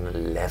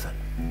 2011.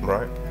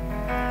 Right.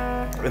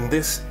 And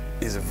this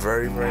is a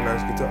very, very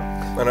nice guitar.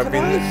 And I've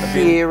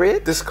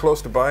been this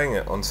close to buying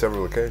it on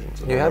several occasions.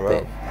 You have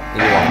been.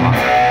 You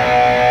are.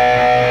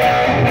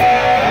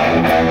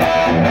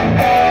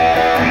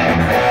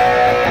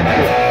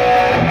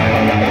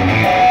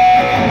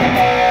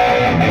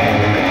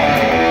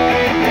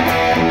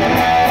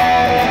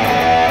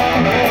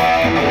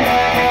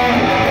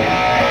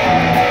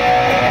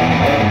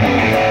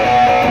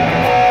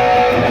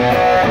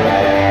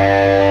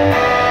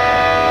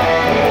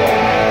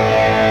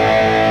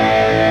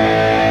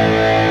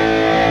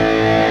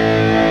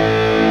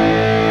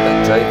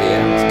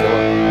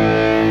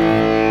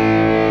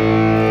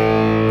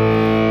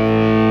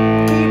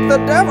 The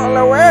devil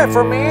away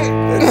from me.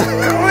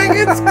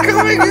 It's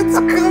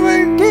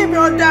coming. Keep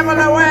your devil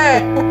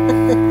away.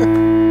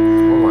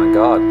 Oh my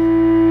God.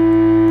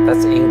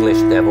 That's English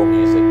devil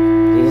music.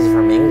 He's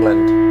from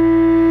England.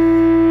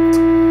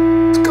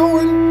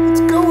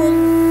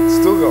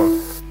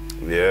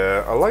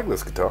 like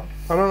this guitar.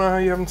 I don't know how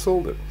you haven't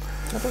sold it.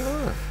 I don't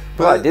know.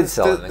 But well, I did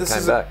sell it and this came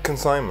is back. A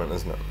consignment,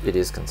 isn't it? It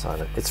is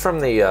consignment. It's from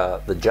the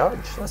judge.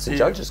 That's the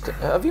judge's.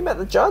 Have you met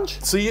the judge?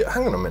 So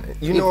hang on a minute.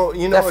 You know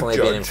definitely a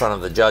judge. been in front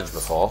of the judge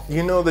before.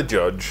 You know the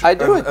judge. I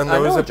do. And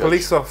there was a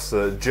police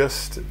officer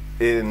just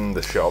in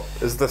the shop.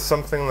 Is there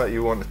something that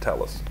you want to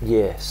tell us?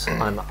 Yes,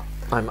 I'm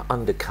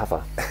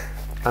undercover.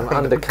 I'm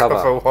undercover.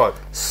 For what?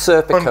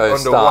 Serpico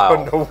style.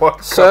 Under what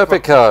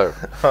Serpico.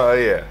 Oh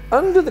yeah.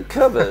 Under the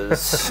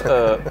covers.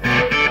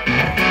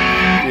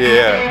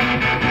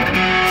 Yeah.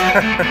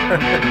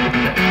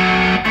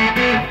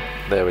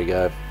 There we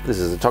go. This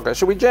is a taco.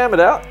 Should we jam it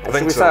out? Or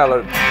should we say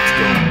hello?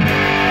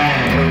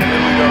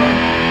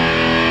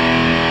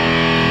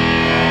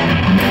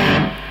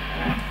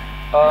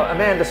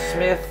 Amanda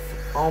Smith.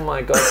 Oh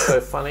my God, so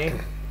funny.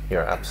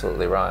 You're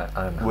absolutely right.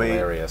 I'm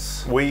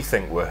hilarious. We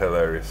think we're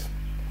hilarious.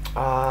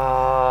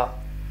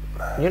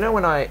 You know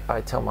when I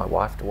tell my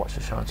wife to watch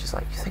the show and she's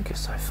like, you think you're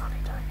so funny,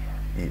 don't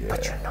you? Yeah.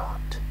 But you're not.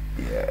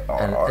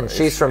 Yeah. And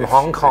she's from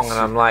Hong Kong and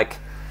I'm like,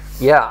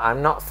 yeah,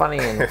 I'm not funny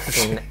in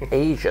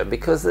Asia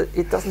because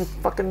it doesn't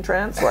fucking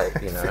translate,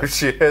 you know.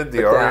 She heard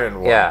the Orient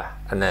one. Yeah,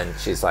 and then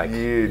she's like,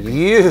 you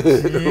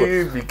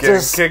be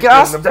getting kicked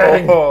in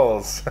the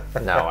balls.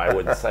 No, I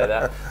wouldn't say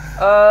that.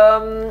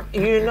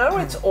 You know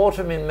it's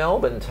autumn in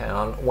Melbourne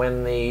town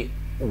when the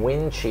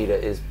wind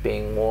cheetah is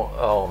being more.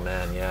 Oh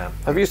man, yeah.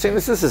 Have you seen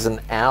this? This is an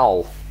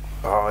owl.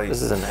 Oh,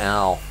 this is an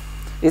owl.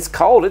 It's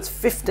cold. It's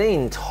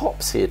 15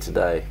 tops here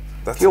today.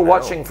 That's if you're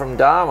watching from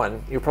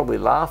Darwin, you're probably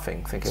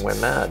laughing, thinking we're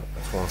mad.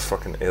 That's one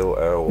fucking ill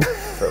owl.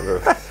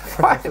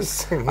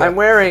 I'm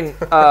wearing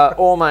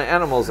all my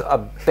animals a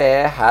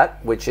bear hat,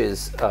 which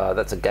is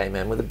that's a gay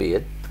man with a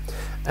beard,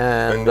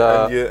 and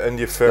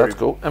your furry. That's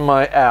cool. And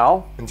my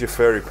owl. And your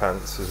furry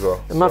pants as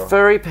well. And my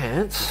furry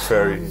pants.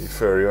 Furry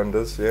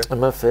unders, yeah.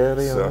 And my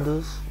furry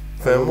unders.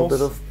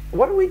 Thermals.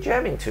 What are we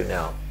jamming to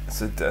now? It's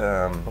the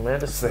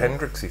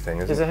Hendrixy thing,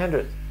 isn't it? It's a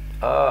Hendrix.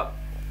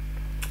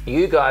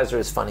 You guys are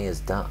as funny as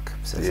duck.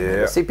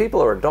 Yeah. See,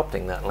 people are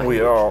adopting that language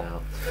now.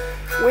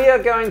 We are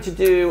going to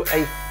do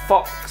a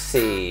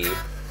Foxy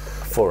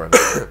for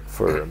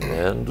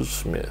Amanda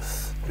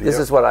Smith. Yep. This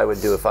is what I would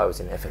do if I was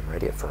in FM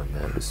radio for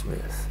Amanda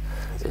Smith.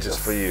 It's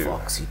just for you.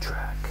 Foxy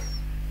track.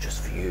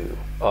 Just for you.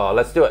 Oh,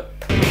 let's do it.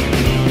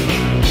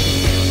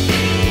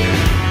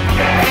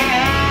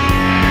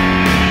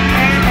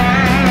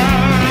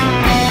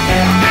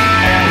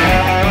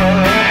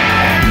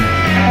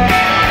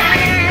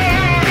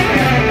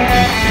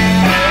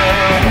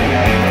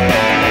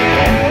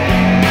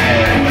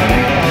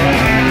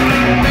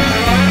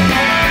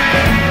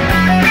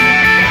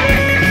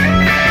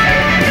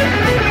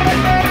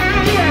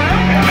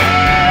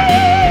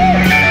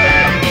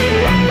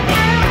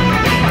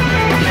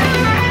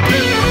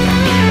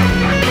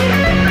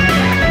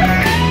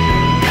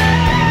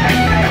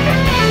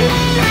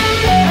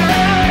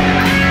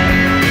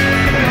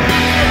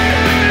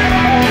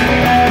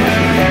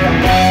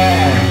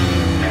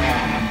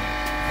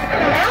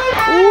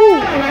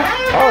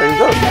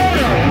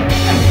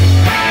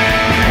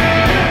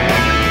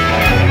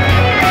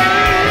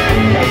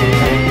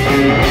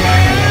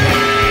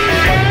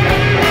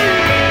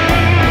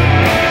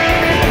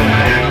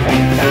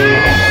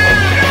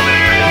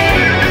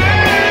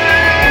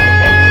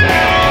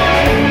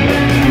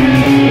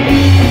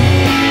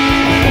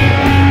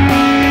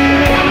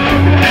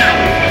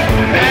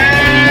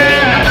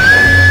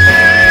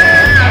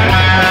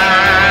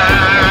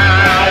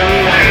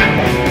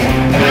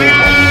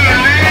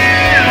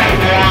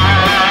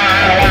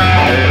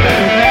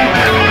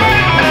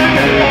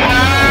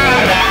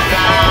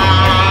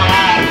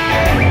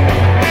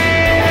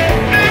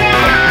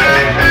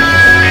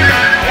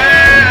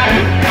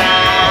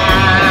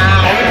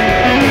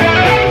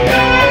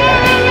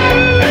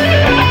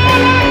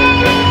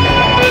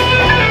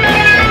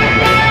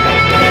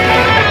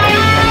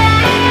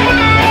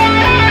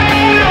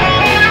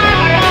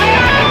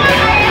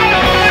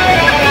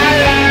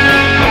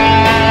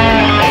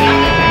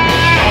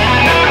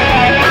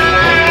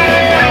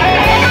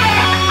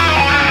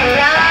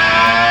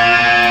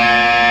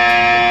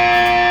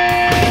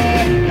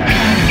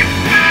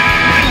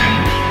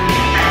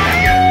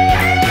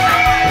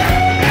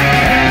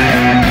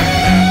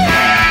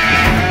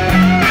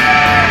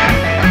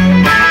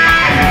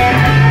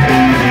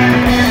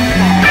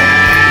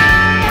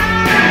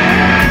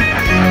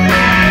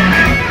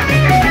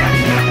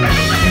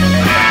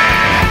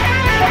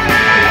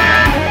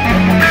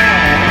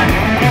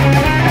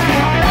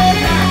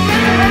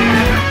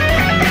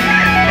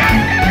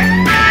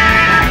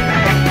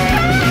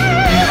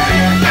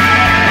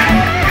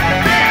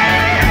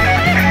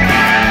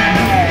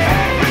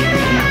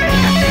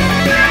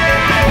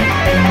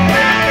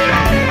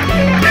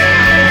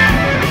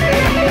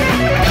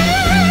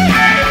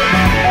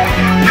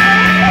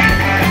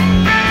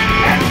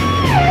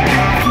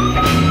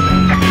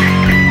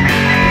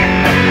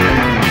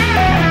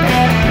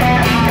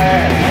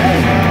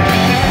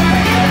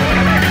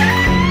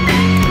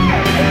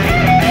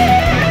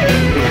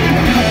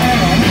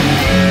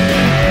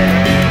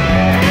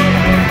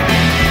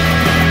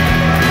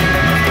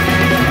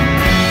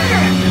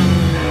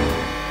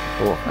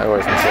 I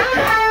always miss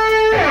it.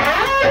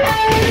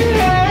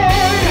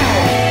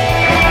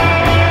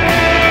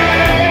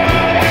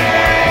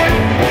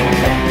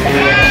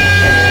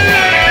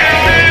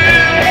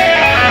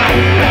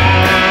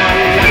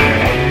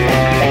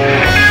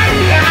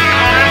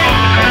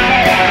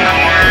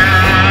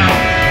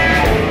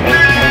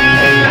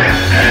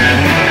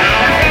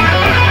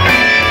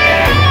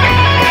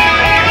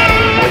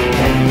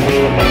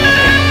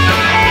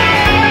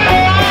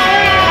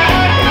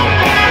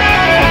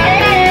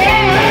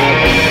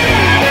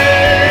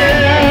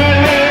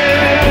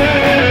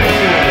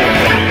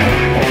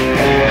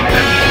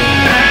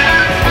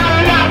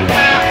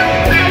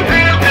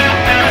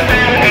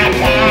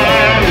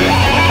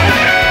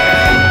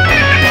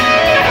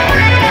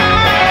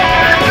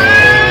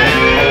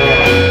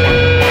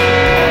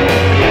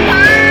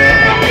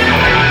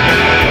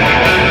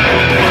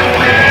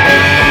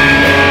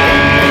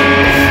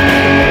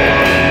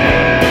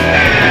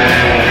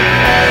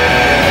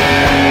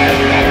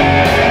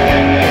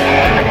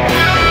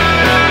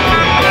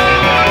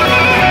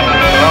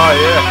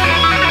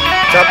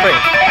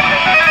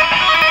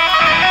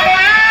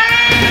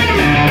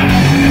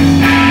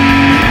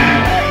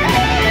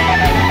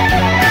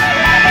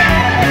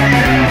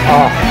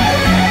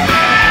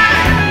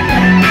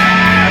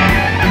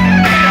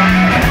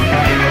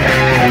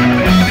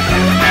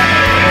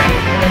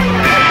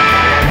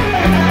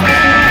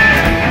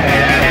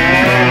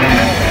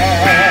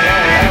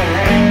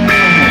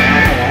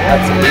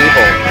 That's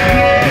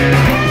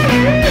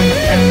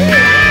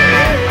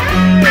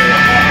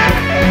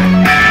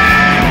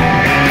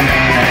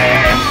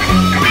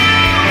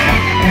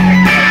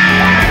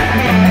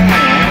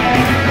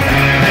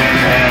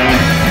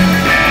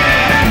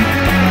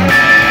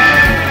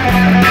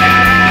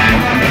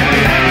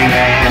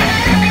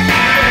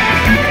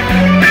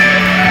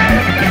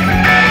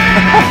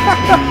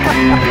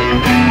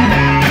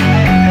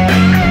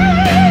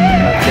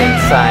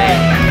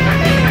insane.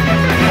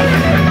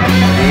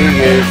 Do you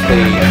use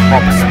the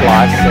hop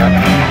splicer?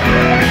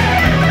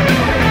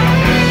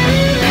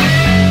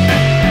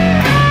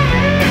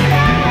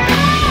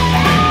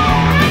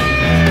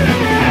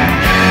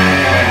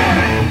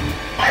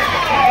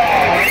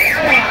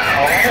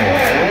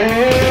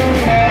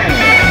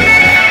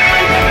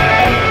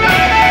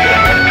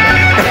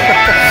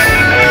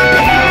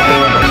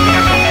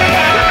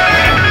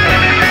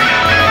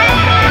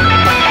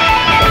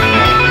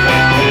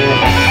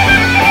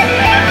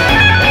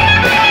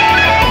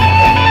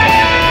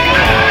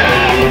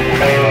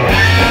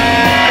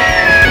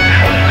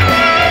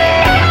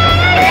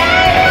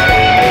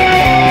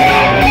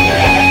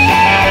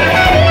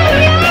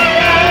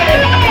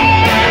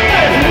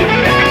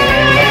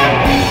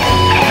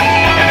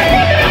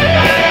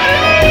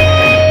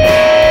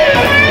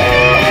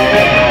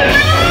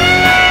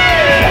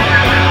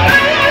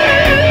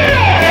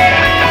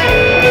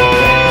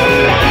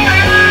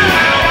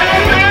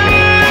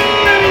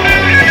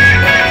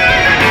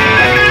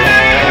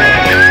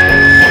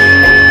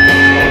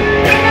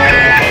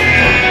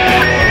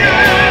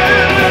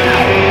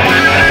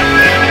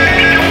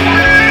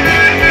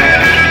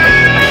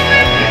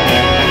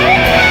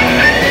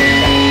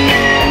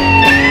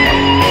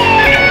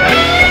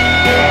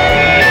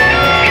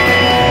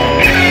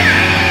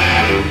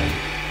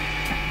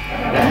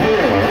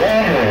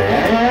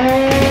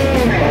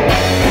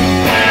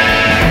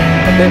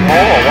 Bit more,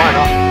 why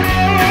not?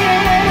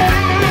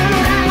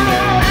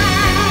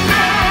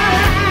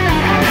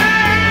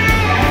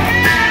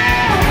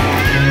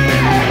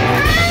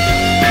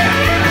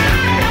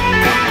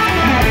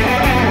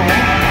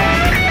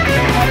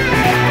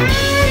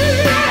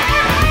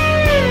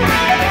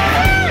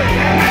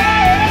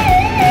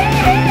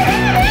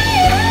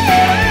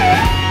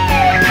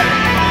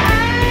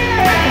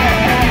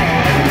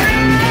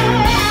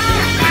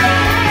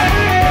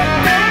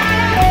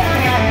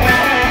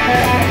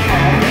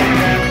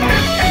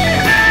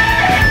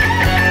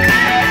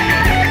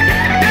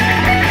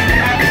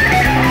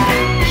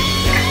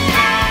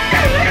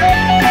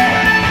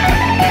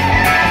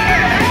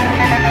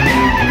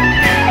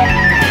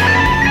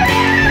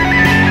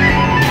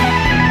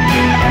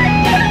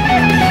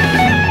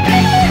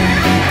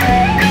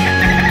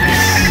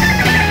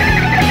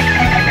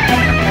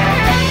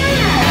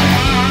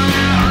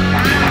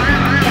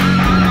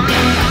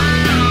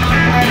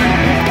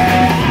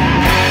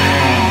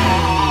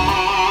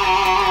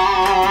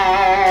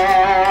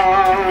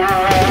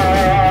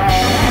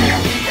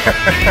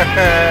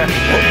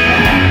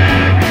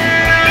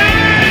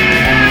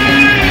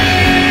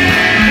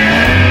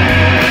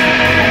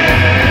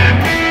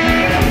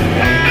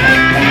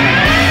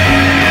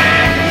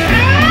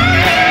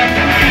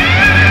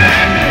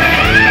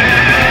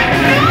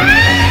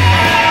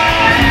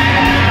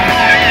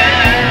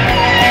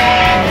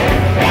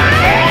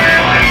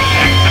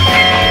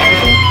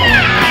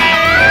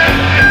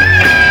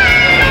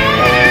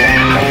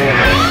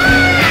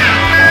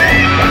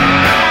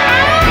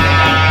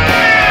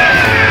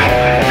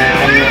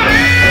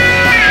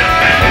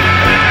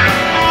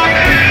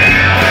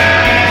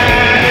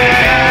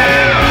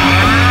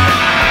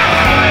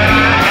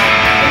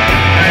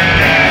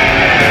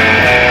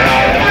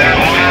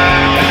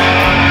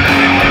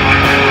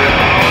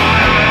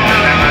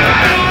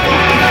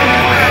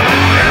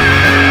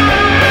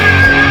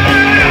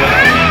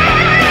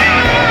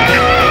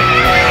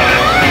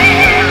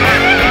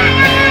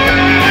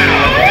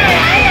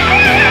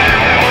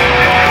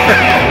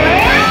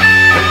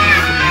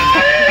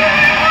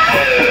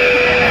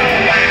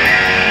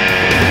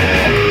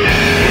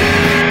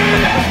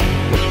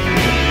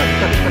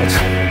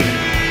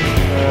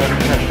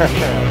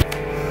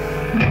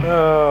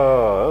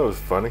 Oh, that was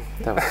funny.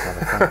 That was kind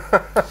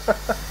of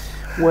fun.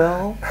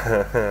 Well,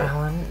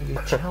 Alan, you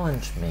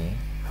challenged me,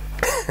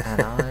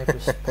 and I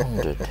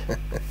responded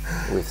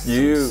with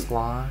some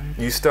slide.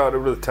 You started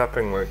with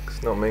tapping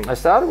licks, not me. I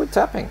started with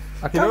tapping.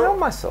 I can't help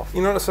myself.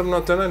 You notice I've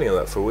not done any of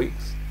that for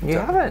weeks. You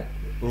haven't.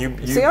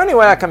 It's the only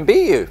way I can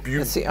beat you.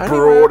 You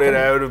brought it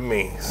out of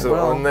me. So,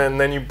 well, and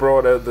then you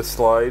brought out the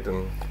slide,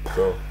 and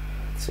so.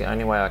 It's the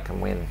only way I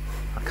can win.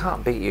 I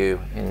can't beat you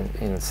in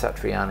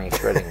Satriani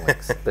shredding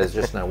licks. There's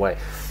just no way.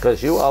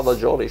 Because you are the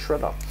Geordie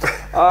Shredder.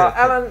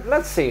 Alan,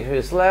 let's see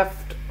who's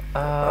left.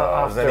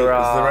 Is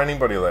there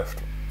anybody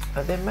left?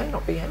 There may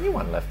not be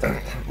anyone left.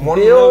 1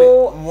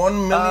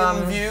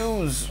 million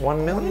views.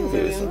 1 million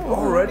views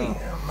already.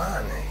 Oh,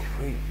 man,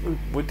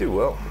 we do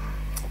well.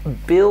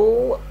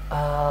 Bill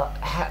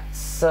Hatsaras.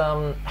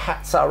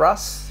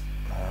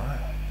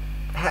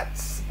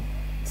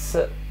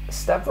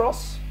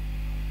 Stavros?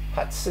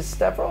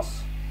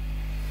 Hatzistavros?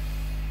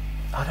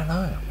 I don't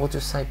know. We'll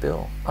just say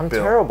Bill. I'm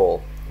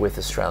terrible with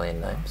Australian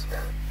names.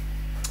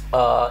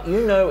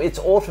 You know, it's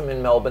autumn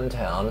in Melbourne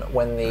town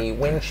when the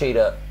wind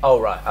cheetah. Oh,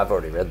 right. I've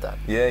already read that.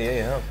 Yeah,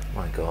 you have.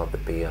 My God, the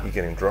beer. You're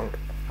getting drunk.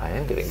 I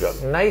am getting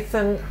drunk.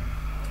 Nathan,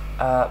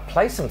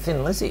 play some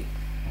Thin Lizzy.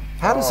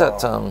 How does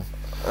that. All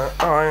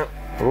right.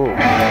 Ooh.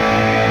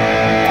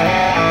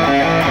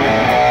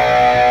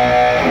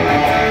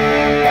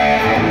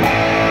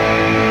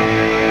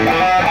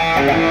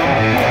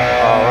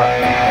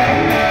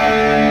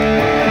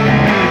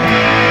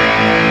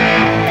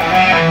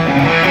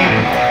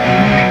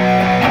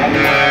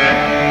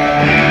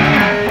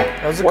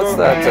 What's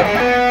that?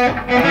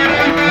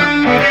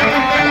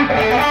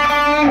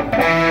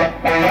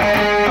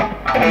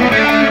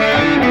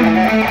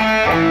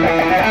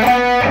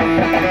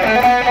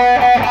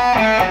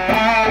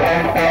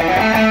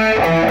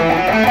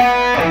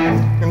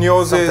 And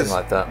yours something is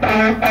like that.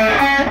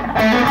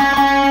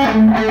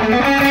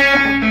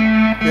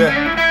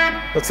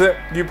 Yeah, that's it.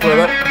 You play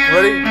that.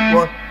 Ready?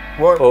 One,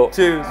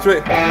 2,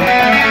 3.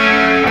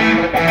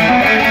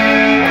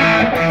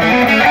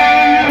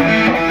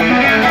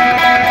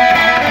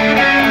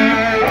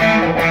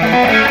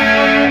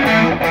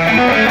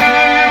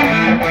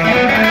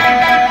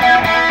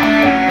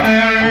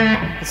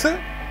 That's it.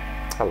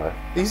 Hello.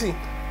 Easy.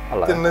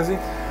 Hello. Thin Lizzy.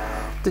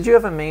 Did you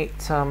ever meet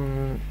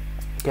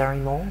Gary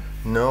Moore?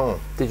 No.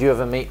 Did you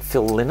ever meet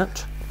Phil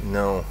Lynott?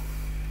 No.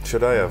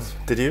 Should I have?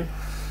 Did you?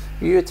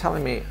 You were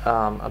telling me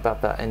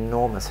about that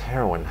enormous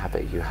heroin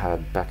habit you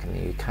had back in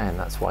the UK, and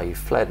that's why you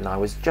fled. And I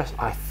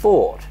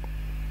thought.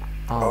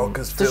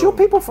 Because does your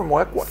people from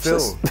work watch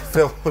this?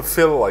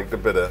 Phil liked a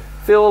bit of.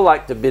 Phil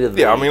liked a bit of.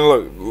 Yeah, I mean,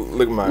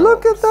 look, man.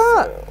 Look at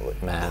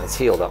that, man! It's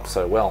healed up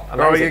so well.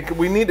 Amazing. Oh,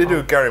 we need to do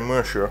a Gary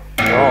Moore show.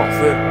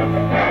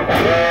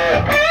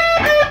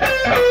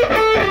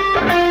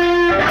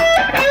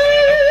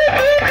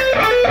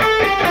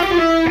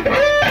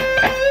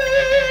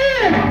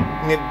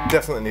 You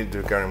definitely need to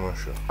do a Gary Moore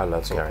show. I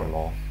love Gary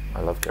Moore.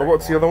 I love Gary.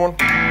 What's the other one?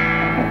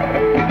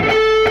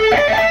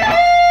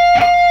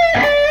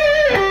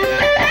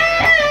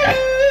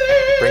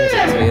 Brings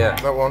it to you.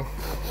 That one.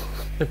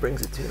 It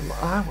brings it to you.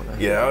 I want to.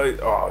 Yeah.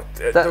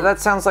 That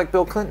sounds like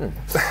Bill Clinton.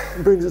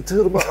 It brings it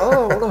to my.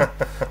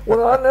 When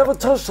I never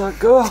touched that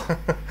girl.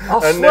 I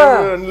swear.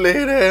 Never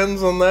laid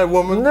hands on that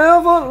woman.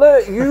 Never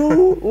let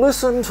you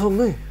listen to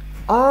me.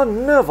 I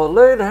never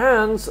laid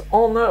hands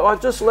on that. I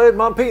just laid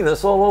my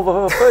penis all over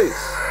her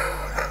face.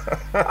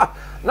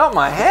 Not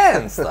my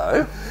hands,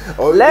 though.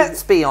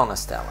 Let's be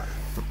honest, Alan.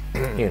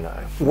 You know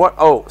what?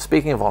 Oh,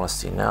 speaking of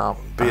honesty, now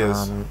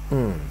beers.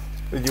 Do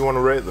you want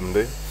to rate them,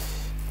 do you?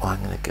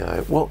 I'm going to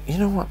go. Well, you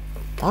know what?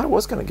 I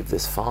was going to give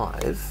this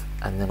 5,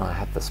 and then I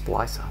had the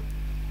splicer.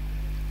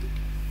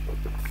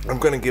 I'm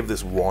going to give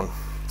this 1.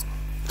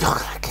 You're going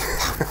to give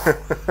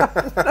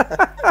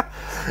that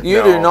 1.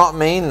 You do not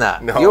mean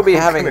that. No, You'll be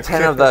having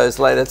 10 of those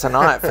later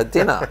tonight for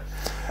dinner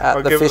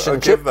at the fish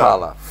and chip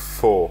parlour.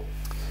 4.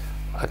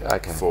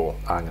 Okay. 4.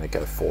 I'm going to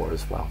go 4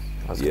 as well.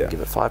 I was going to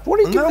give it 5. What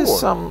do you give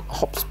this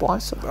hop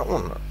splicer? That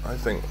one, I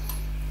think.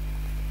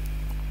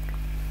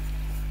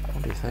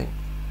 What do you think?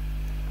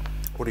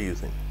 What do you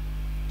think?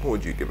 What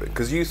would you give it?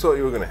 Because you thought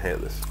you were going to hate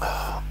this.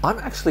 I'm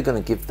actually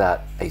going to give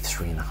that a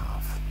 3.5.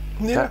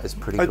 Yeah, that is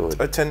pretty good.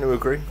 I tend to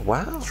agree.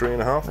 Wow.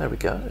 3.5. There we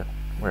go.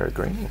 We're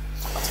agreeing.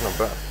 That's not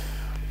bad.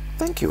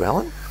 Thank you,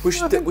 Alan. We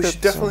should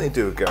definitely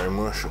do a Gary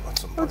Moore show at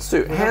some point. Let's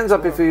do it. Hands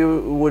up if you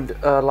would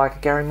like a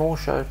Gary Moore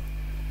show.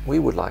 We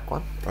would like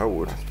one. I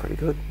would. That's pretty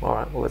good. All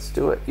right, well, let's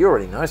do it. You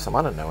already know some.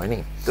 I don't know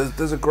any.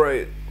 There's a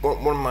great...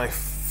 One of my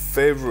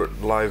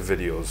favourite live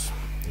videos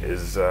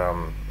is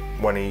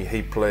when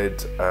he played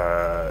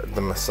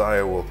The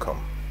Messiah Will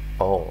Come.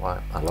 Oh,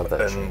 I love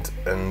that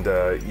and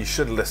you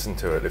should listen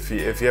to it. If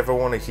you ever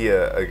want to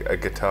hear a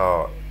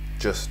guitar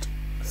just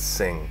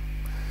sing.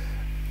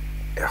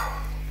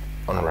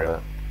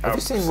 Unreal. Have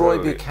you seen Roy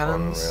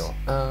Buchanan's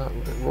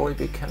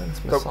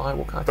Messiah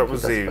Will Come? That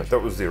was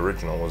the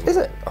original, wasn't it? Is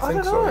it? I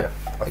think so. Yeah.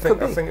 I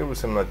think it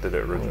was him that did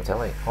it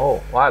originally.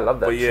 Oh, well, I love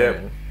that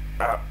tune.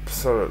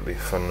 Absolutely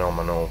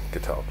phenomenal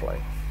guitar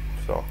playing.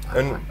 So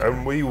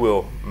and we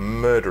will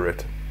murder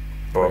it.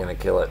 We're gonna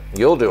kill it.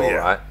 You'll do all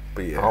right.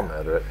 But yeah. I'll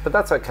murder it. But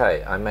that's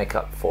okay. I make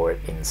up for it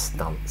in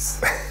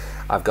stunts.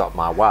 I've got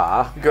my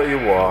wah. You got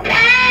your wah.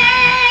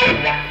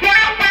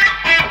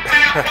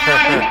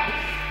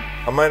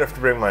 I might have to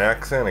bring my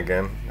axe in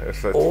again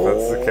if that's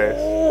the case.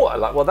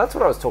 Well, that's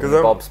what I was talking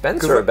to Bob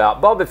Spencer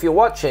about. Bob, if you're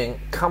watching,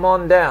 come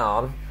on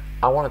down.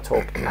 I want to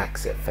talk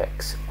axe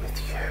effects with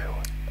you.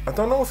 I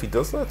don't know if he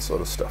does that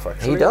sort of stuff,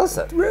 actually. He does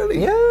that.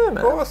 Really? Yeah,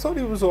 man. Oh, I thought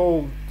he was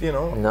all,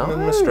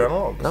 Mr.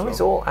 Analog. No, he's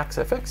all axe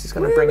effects. He's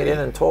going to bring it in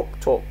and talk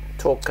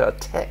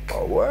tech.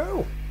 Oh,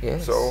 wow.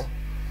 Yes. So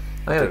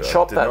I'm going to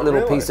chop that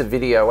little piece of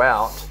video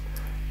out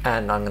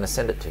and I'm going to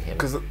send it to him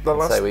and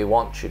say, we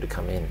want you to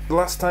come in. The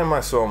last time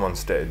I saw him on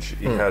stage,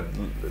 he had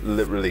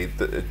literally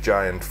a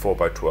giant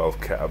 4x12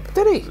 cab.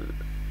 Did he?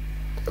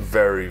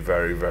 Very,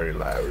 very, very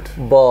loud.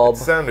 Bob, it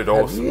sounded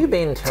awesome. Have you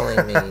been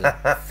telling me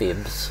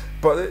fibs?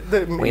 But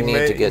we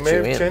need to get you in.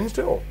 He may have changed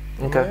it all.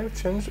 Okay. He may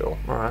have changed it all.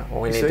 All right,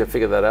 well, we need to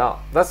figure that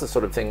out. That's the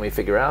sort of thing we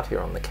figure out here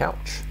on the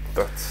couch.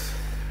 That's...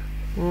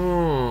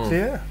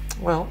 Yeah.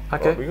 Well,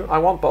 okay. I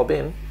want Bob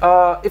in.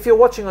 If you're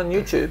watching on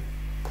YouTube,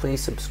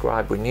 please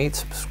subscribe. We need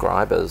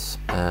subscribers,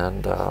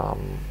 and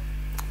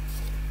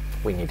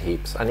we need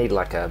heaps. I need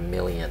like 1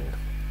 million.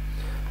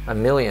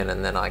 1 million,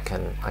 and then I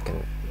can.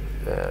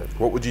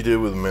 What would you do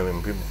with 1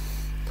 million people?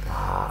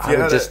 I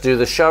would just do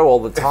the show all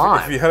the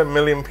time. If you had 1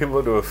 million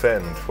people to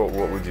offend, what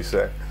would you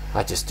say?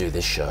 I just do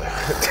this show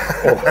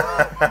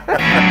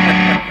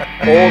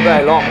all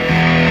day long.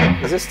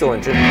 Is this still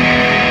in tune?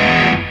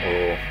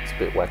 Oh, it's a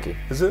bit wacky.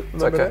 Is it?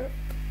 It's okay.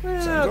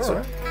 Yeah, it's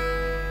alright.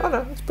 I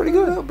know, it's pretty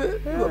good. A little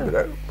bit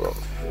out.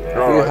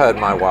 Have you heard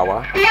my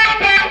wah-wah?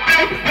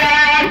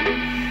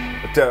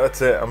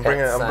 That's it. I'm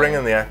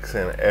bringing the axe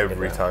in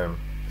every time.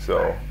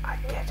 So I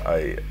get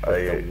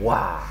it.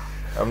 Wow.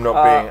 I'm not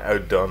being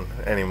outdone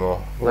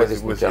anymore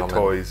with your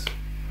toys.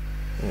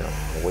 No,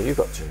 well, you've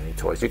got too many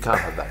toys. You can't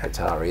have that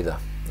guitar either.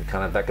 You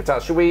can't have that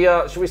guitar. Should we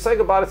say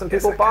goodbye to some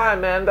people? Bye,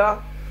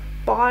 Amanda.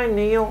 Bye,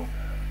 Neil.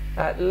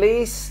 At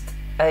least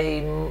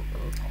a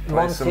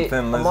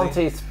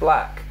Monteith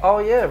Black. Oh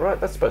yeah, right.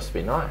 That's supposed to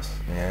be nice.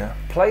 Yeah.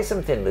 Play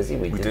some Thin Lizzy.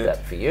 We did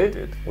that for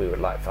you. We would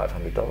like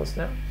 $500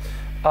 now.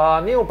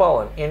 Neil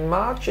Boland, in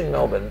March in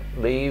Melbourne,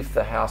 leave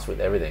the house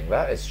with everything.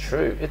 That is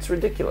true. It's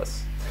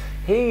ridiculous.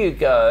 Here you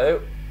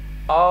go.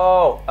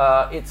 Oh,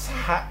 it's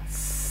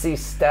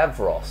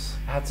Hatzistavros.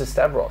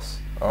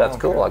 That's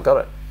cool. I got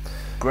it.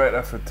 Great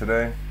effort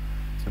today.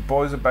 The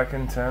boys are back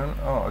in town.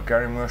 Oh, a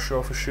Gary Moore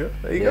show for sure.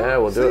 There you go. Yeah,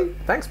 we'll do it.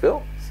 Thanks,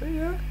 Bill. See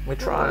ya. We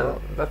try.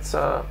 That's.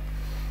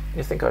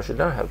 You think I should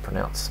know how to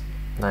pronounce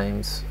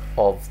names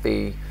of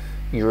the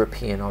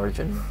European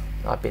origin?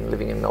 I've been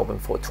living in Melbourne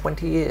for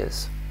 20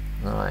 years.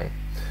 I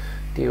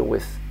deal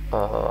with,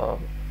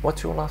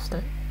 what's your last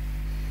name?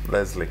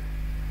 Leslie.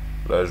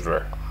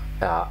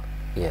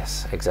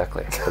 Yes,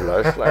 exactly.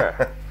 Leslie.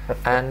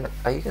 And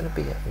are you going to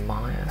be at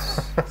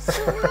Myers?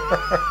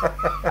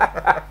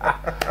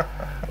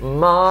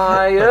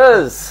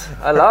 Myers!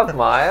 I love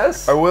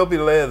Myers. I will be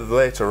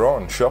later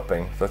on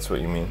shopping, if that's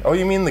what you mean. Oh,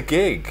 you mean the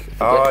gig?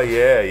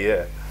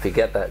 Yeah. If you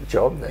get that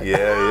job then.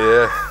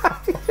 Yeah.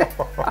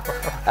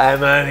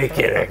 I'm only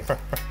kidding.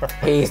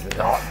 He's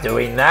not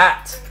doing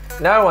that.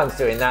 No one's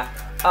doing that.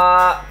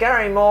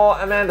 Gary Moore,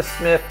 Amanda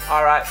Smith.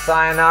 All right,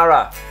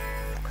 sayonara.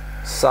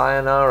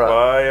 Sayonara.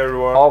 Bye,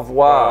 everyone. Au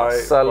revoir. Bye.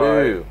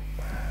 Salut.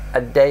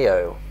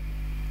 Adeo.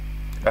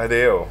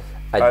 Adeo.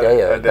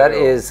 That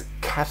is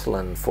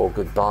Catalan for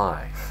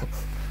goodbye.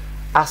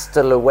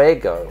 Hasta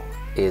luego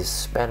is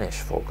Spanish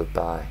for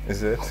goodbye.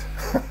 Is it?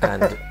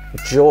 And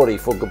Geordie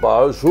for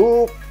goodbye.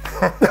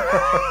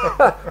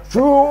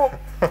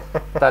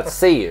 That's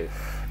see you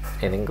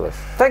in English.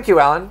 Thank you,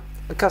 Alan.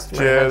 The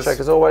customary handshake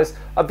as always.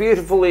 A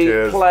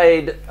beautifully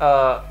played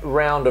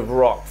round of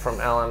rock from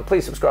Alan.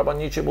 Please subscribe on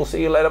YouTube. We'll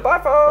see you later. Bye,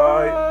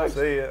 folks.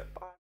 Bye. See ya.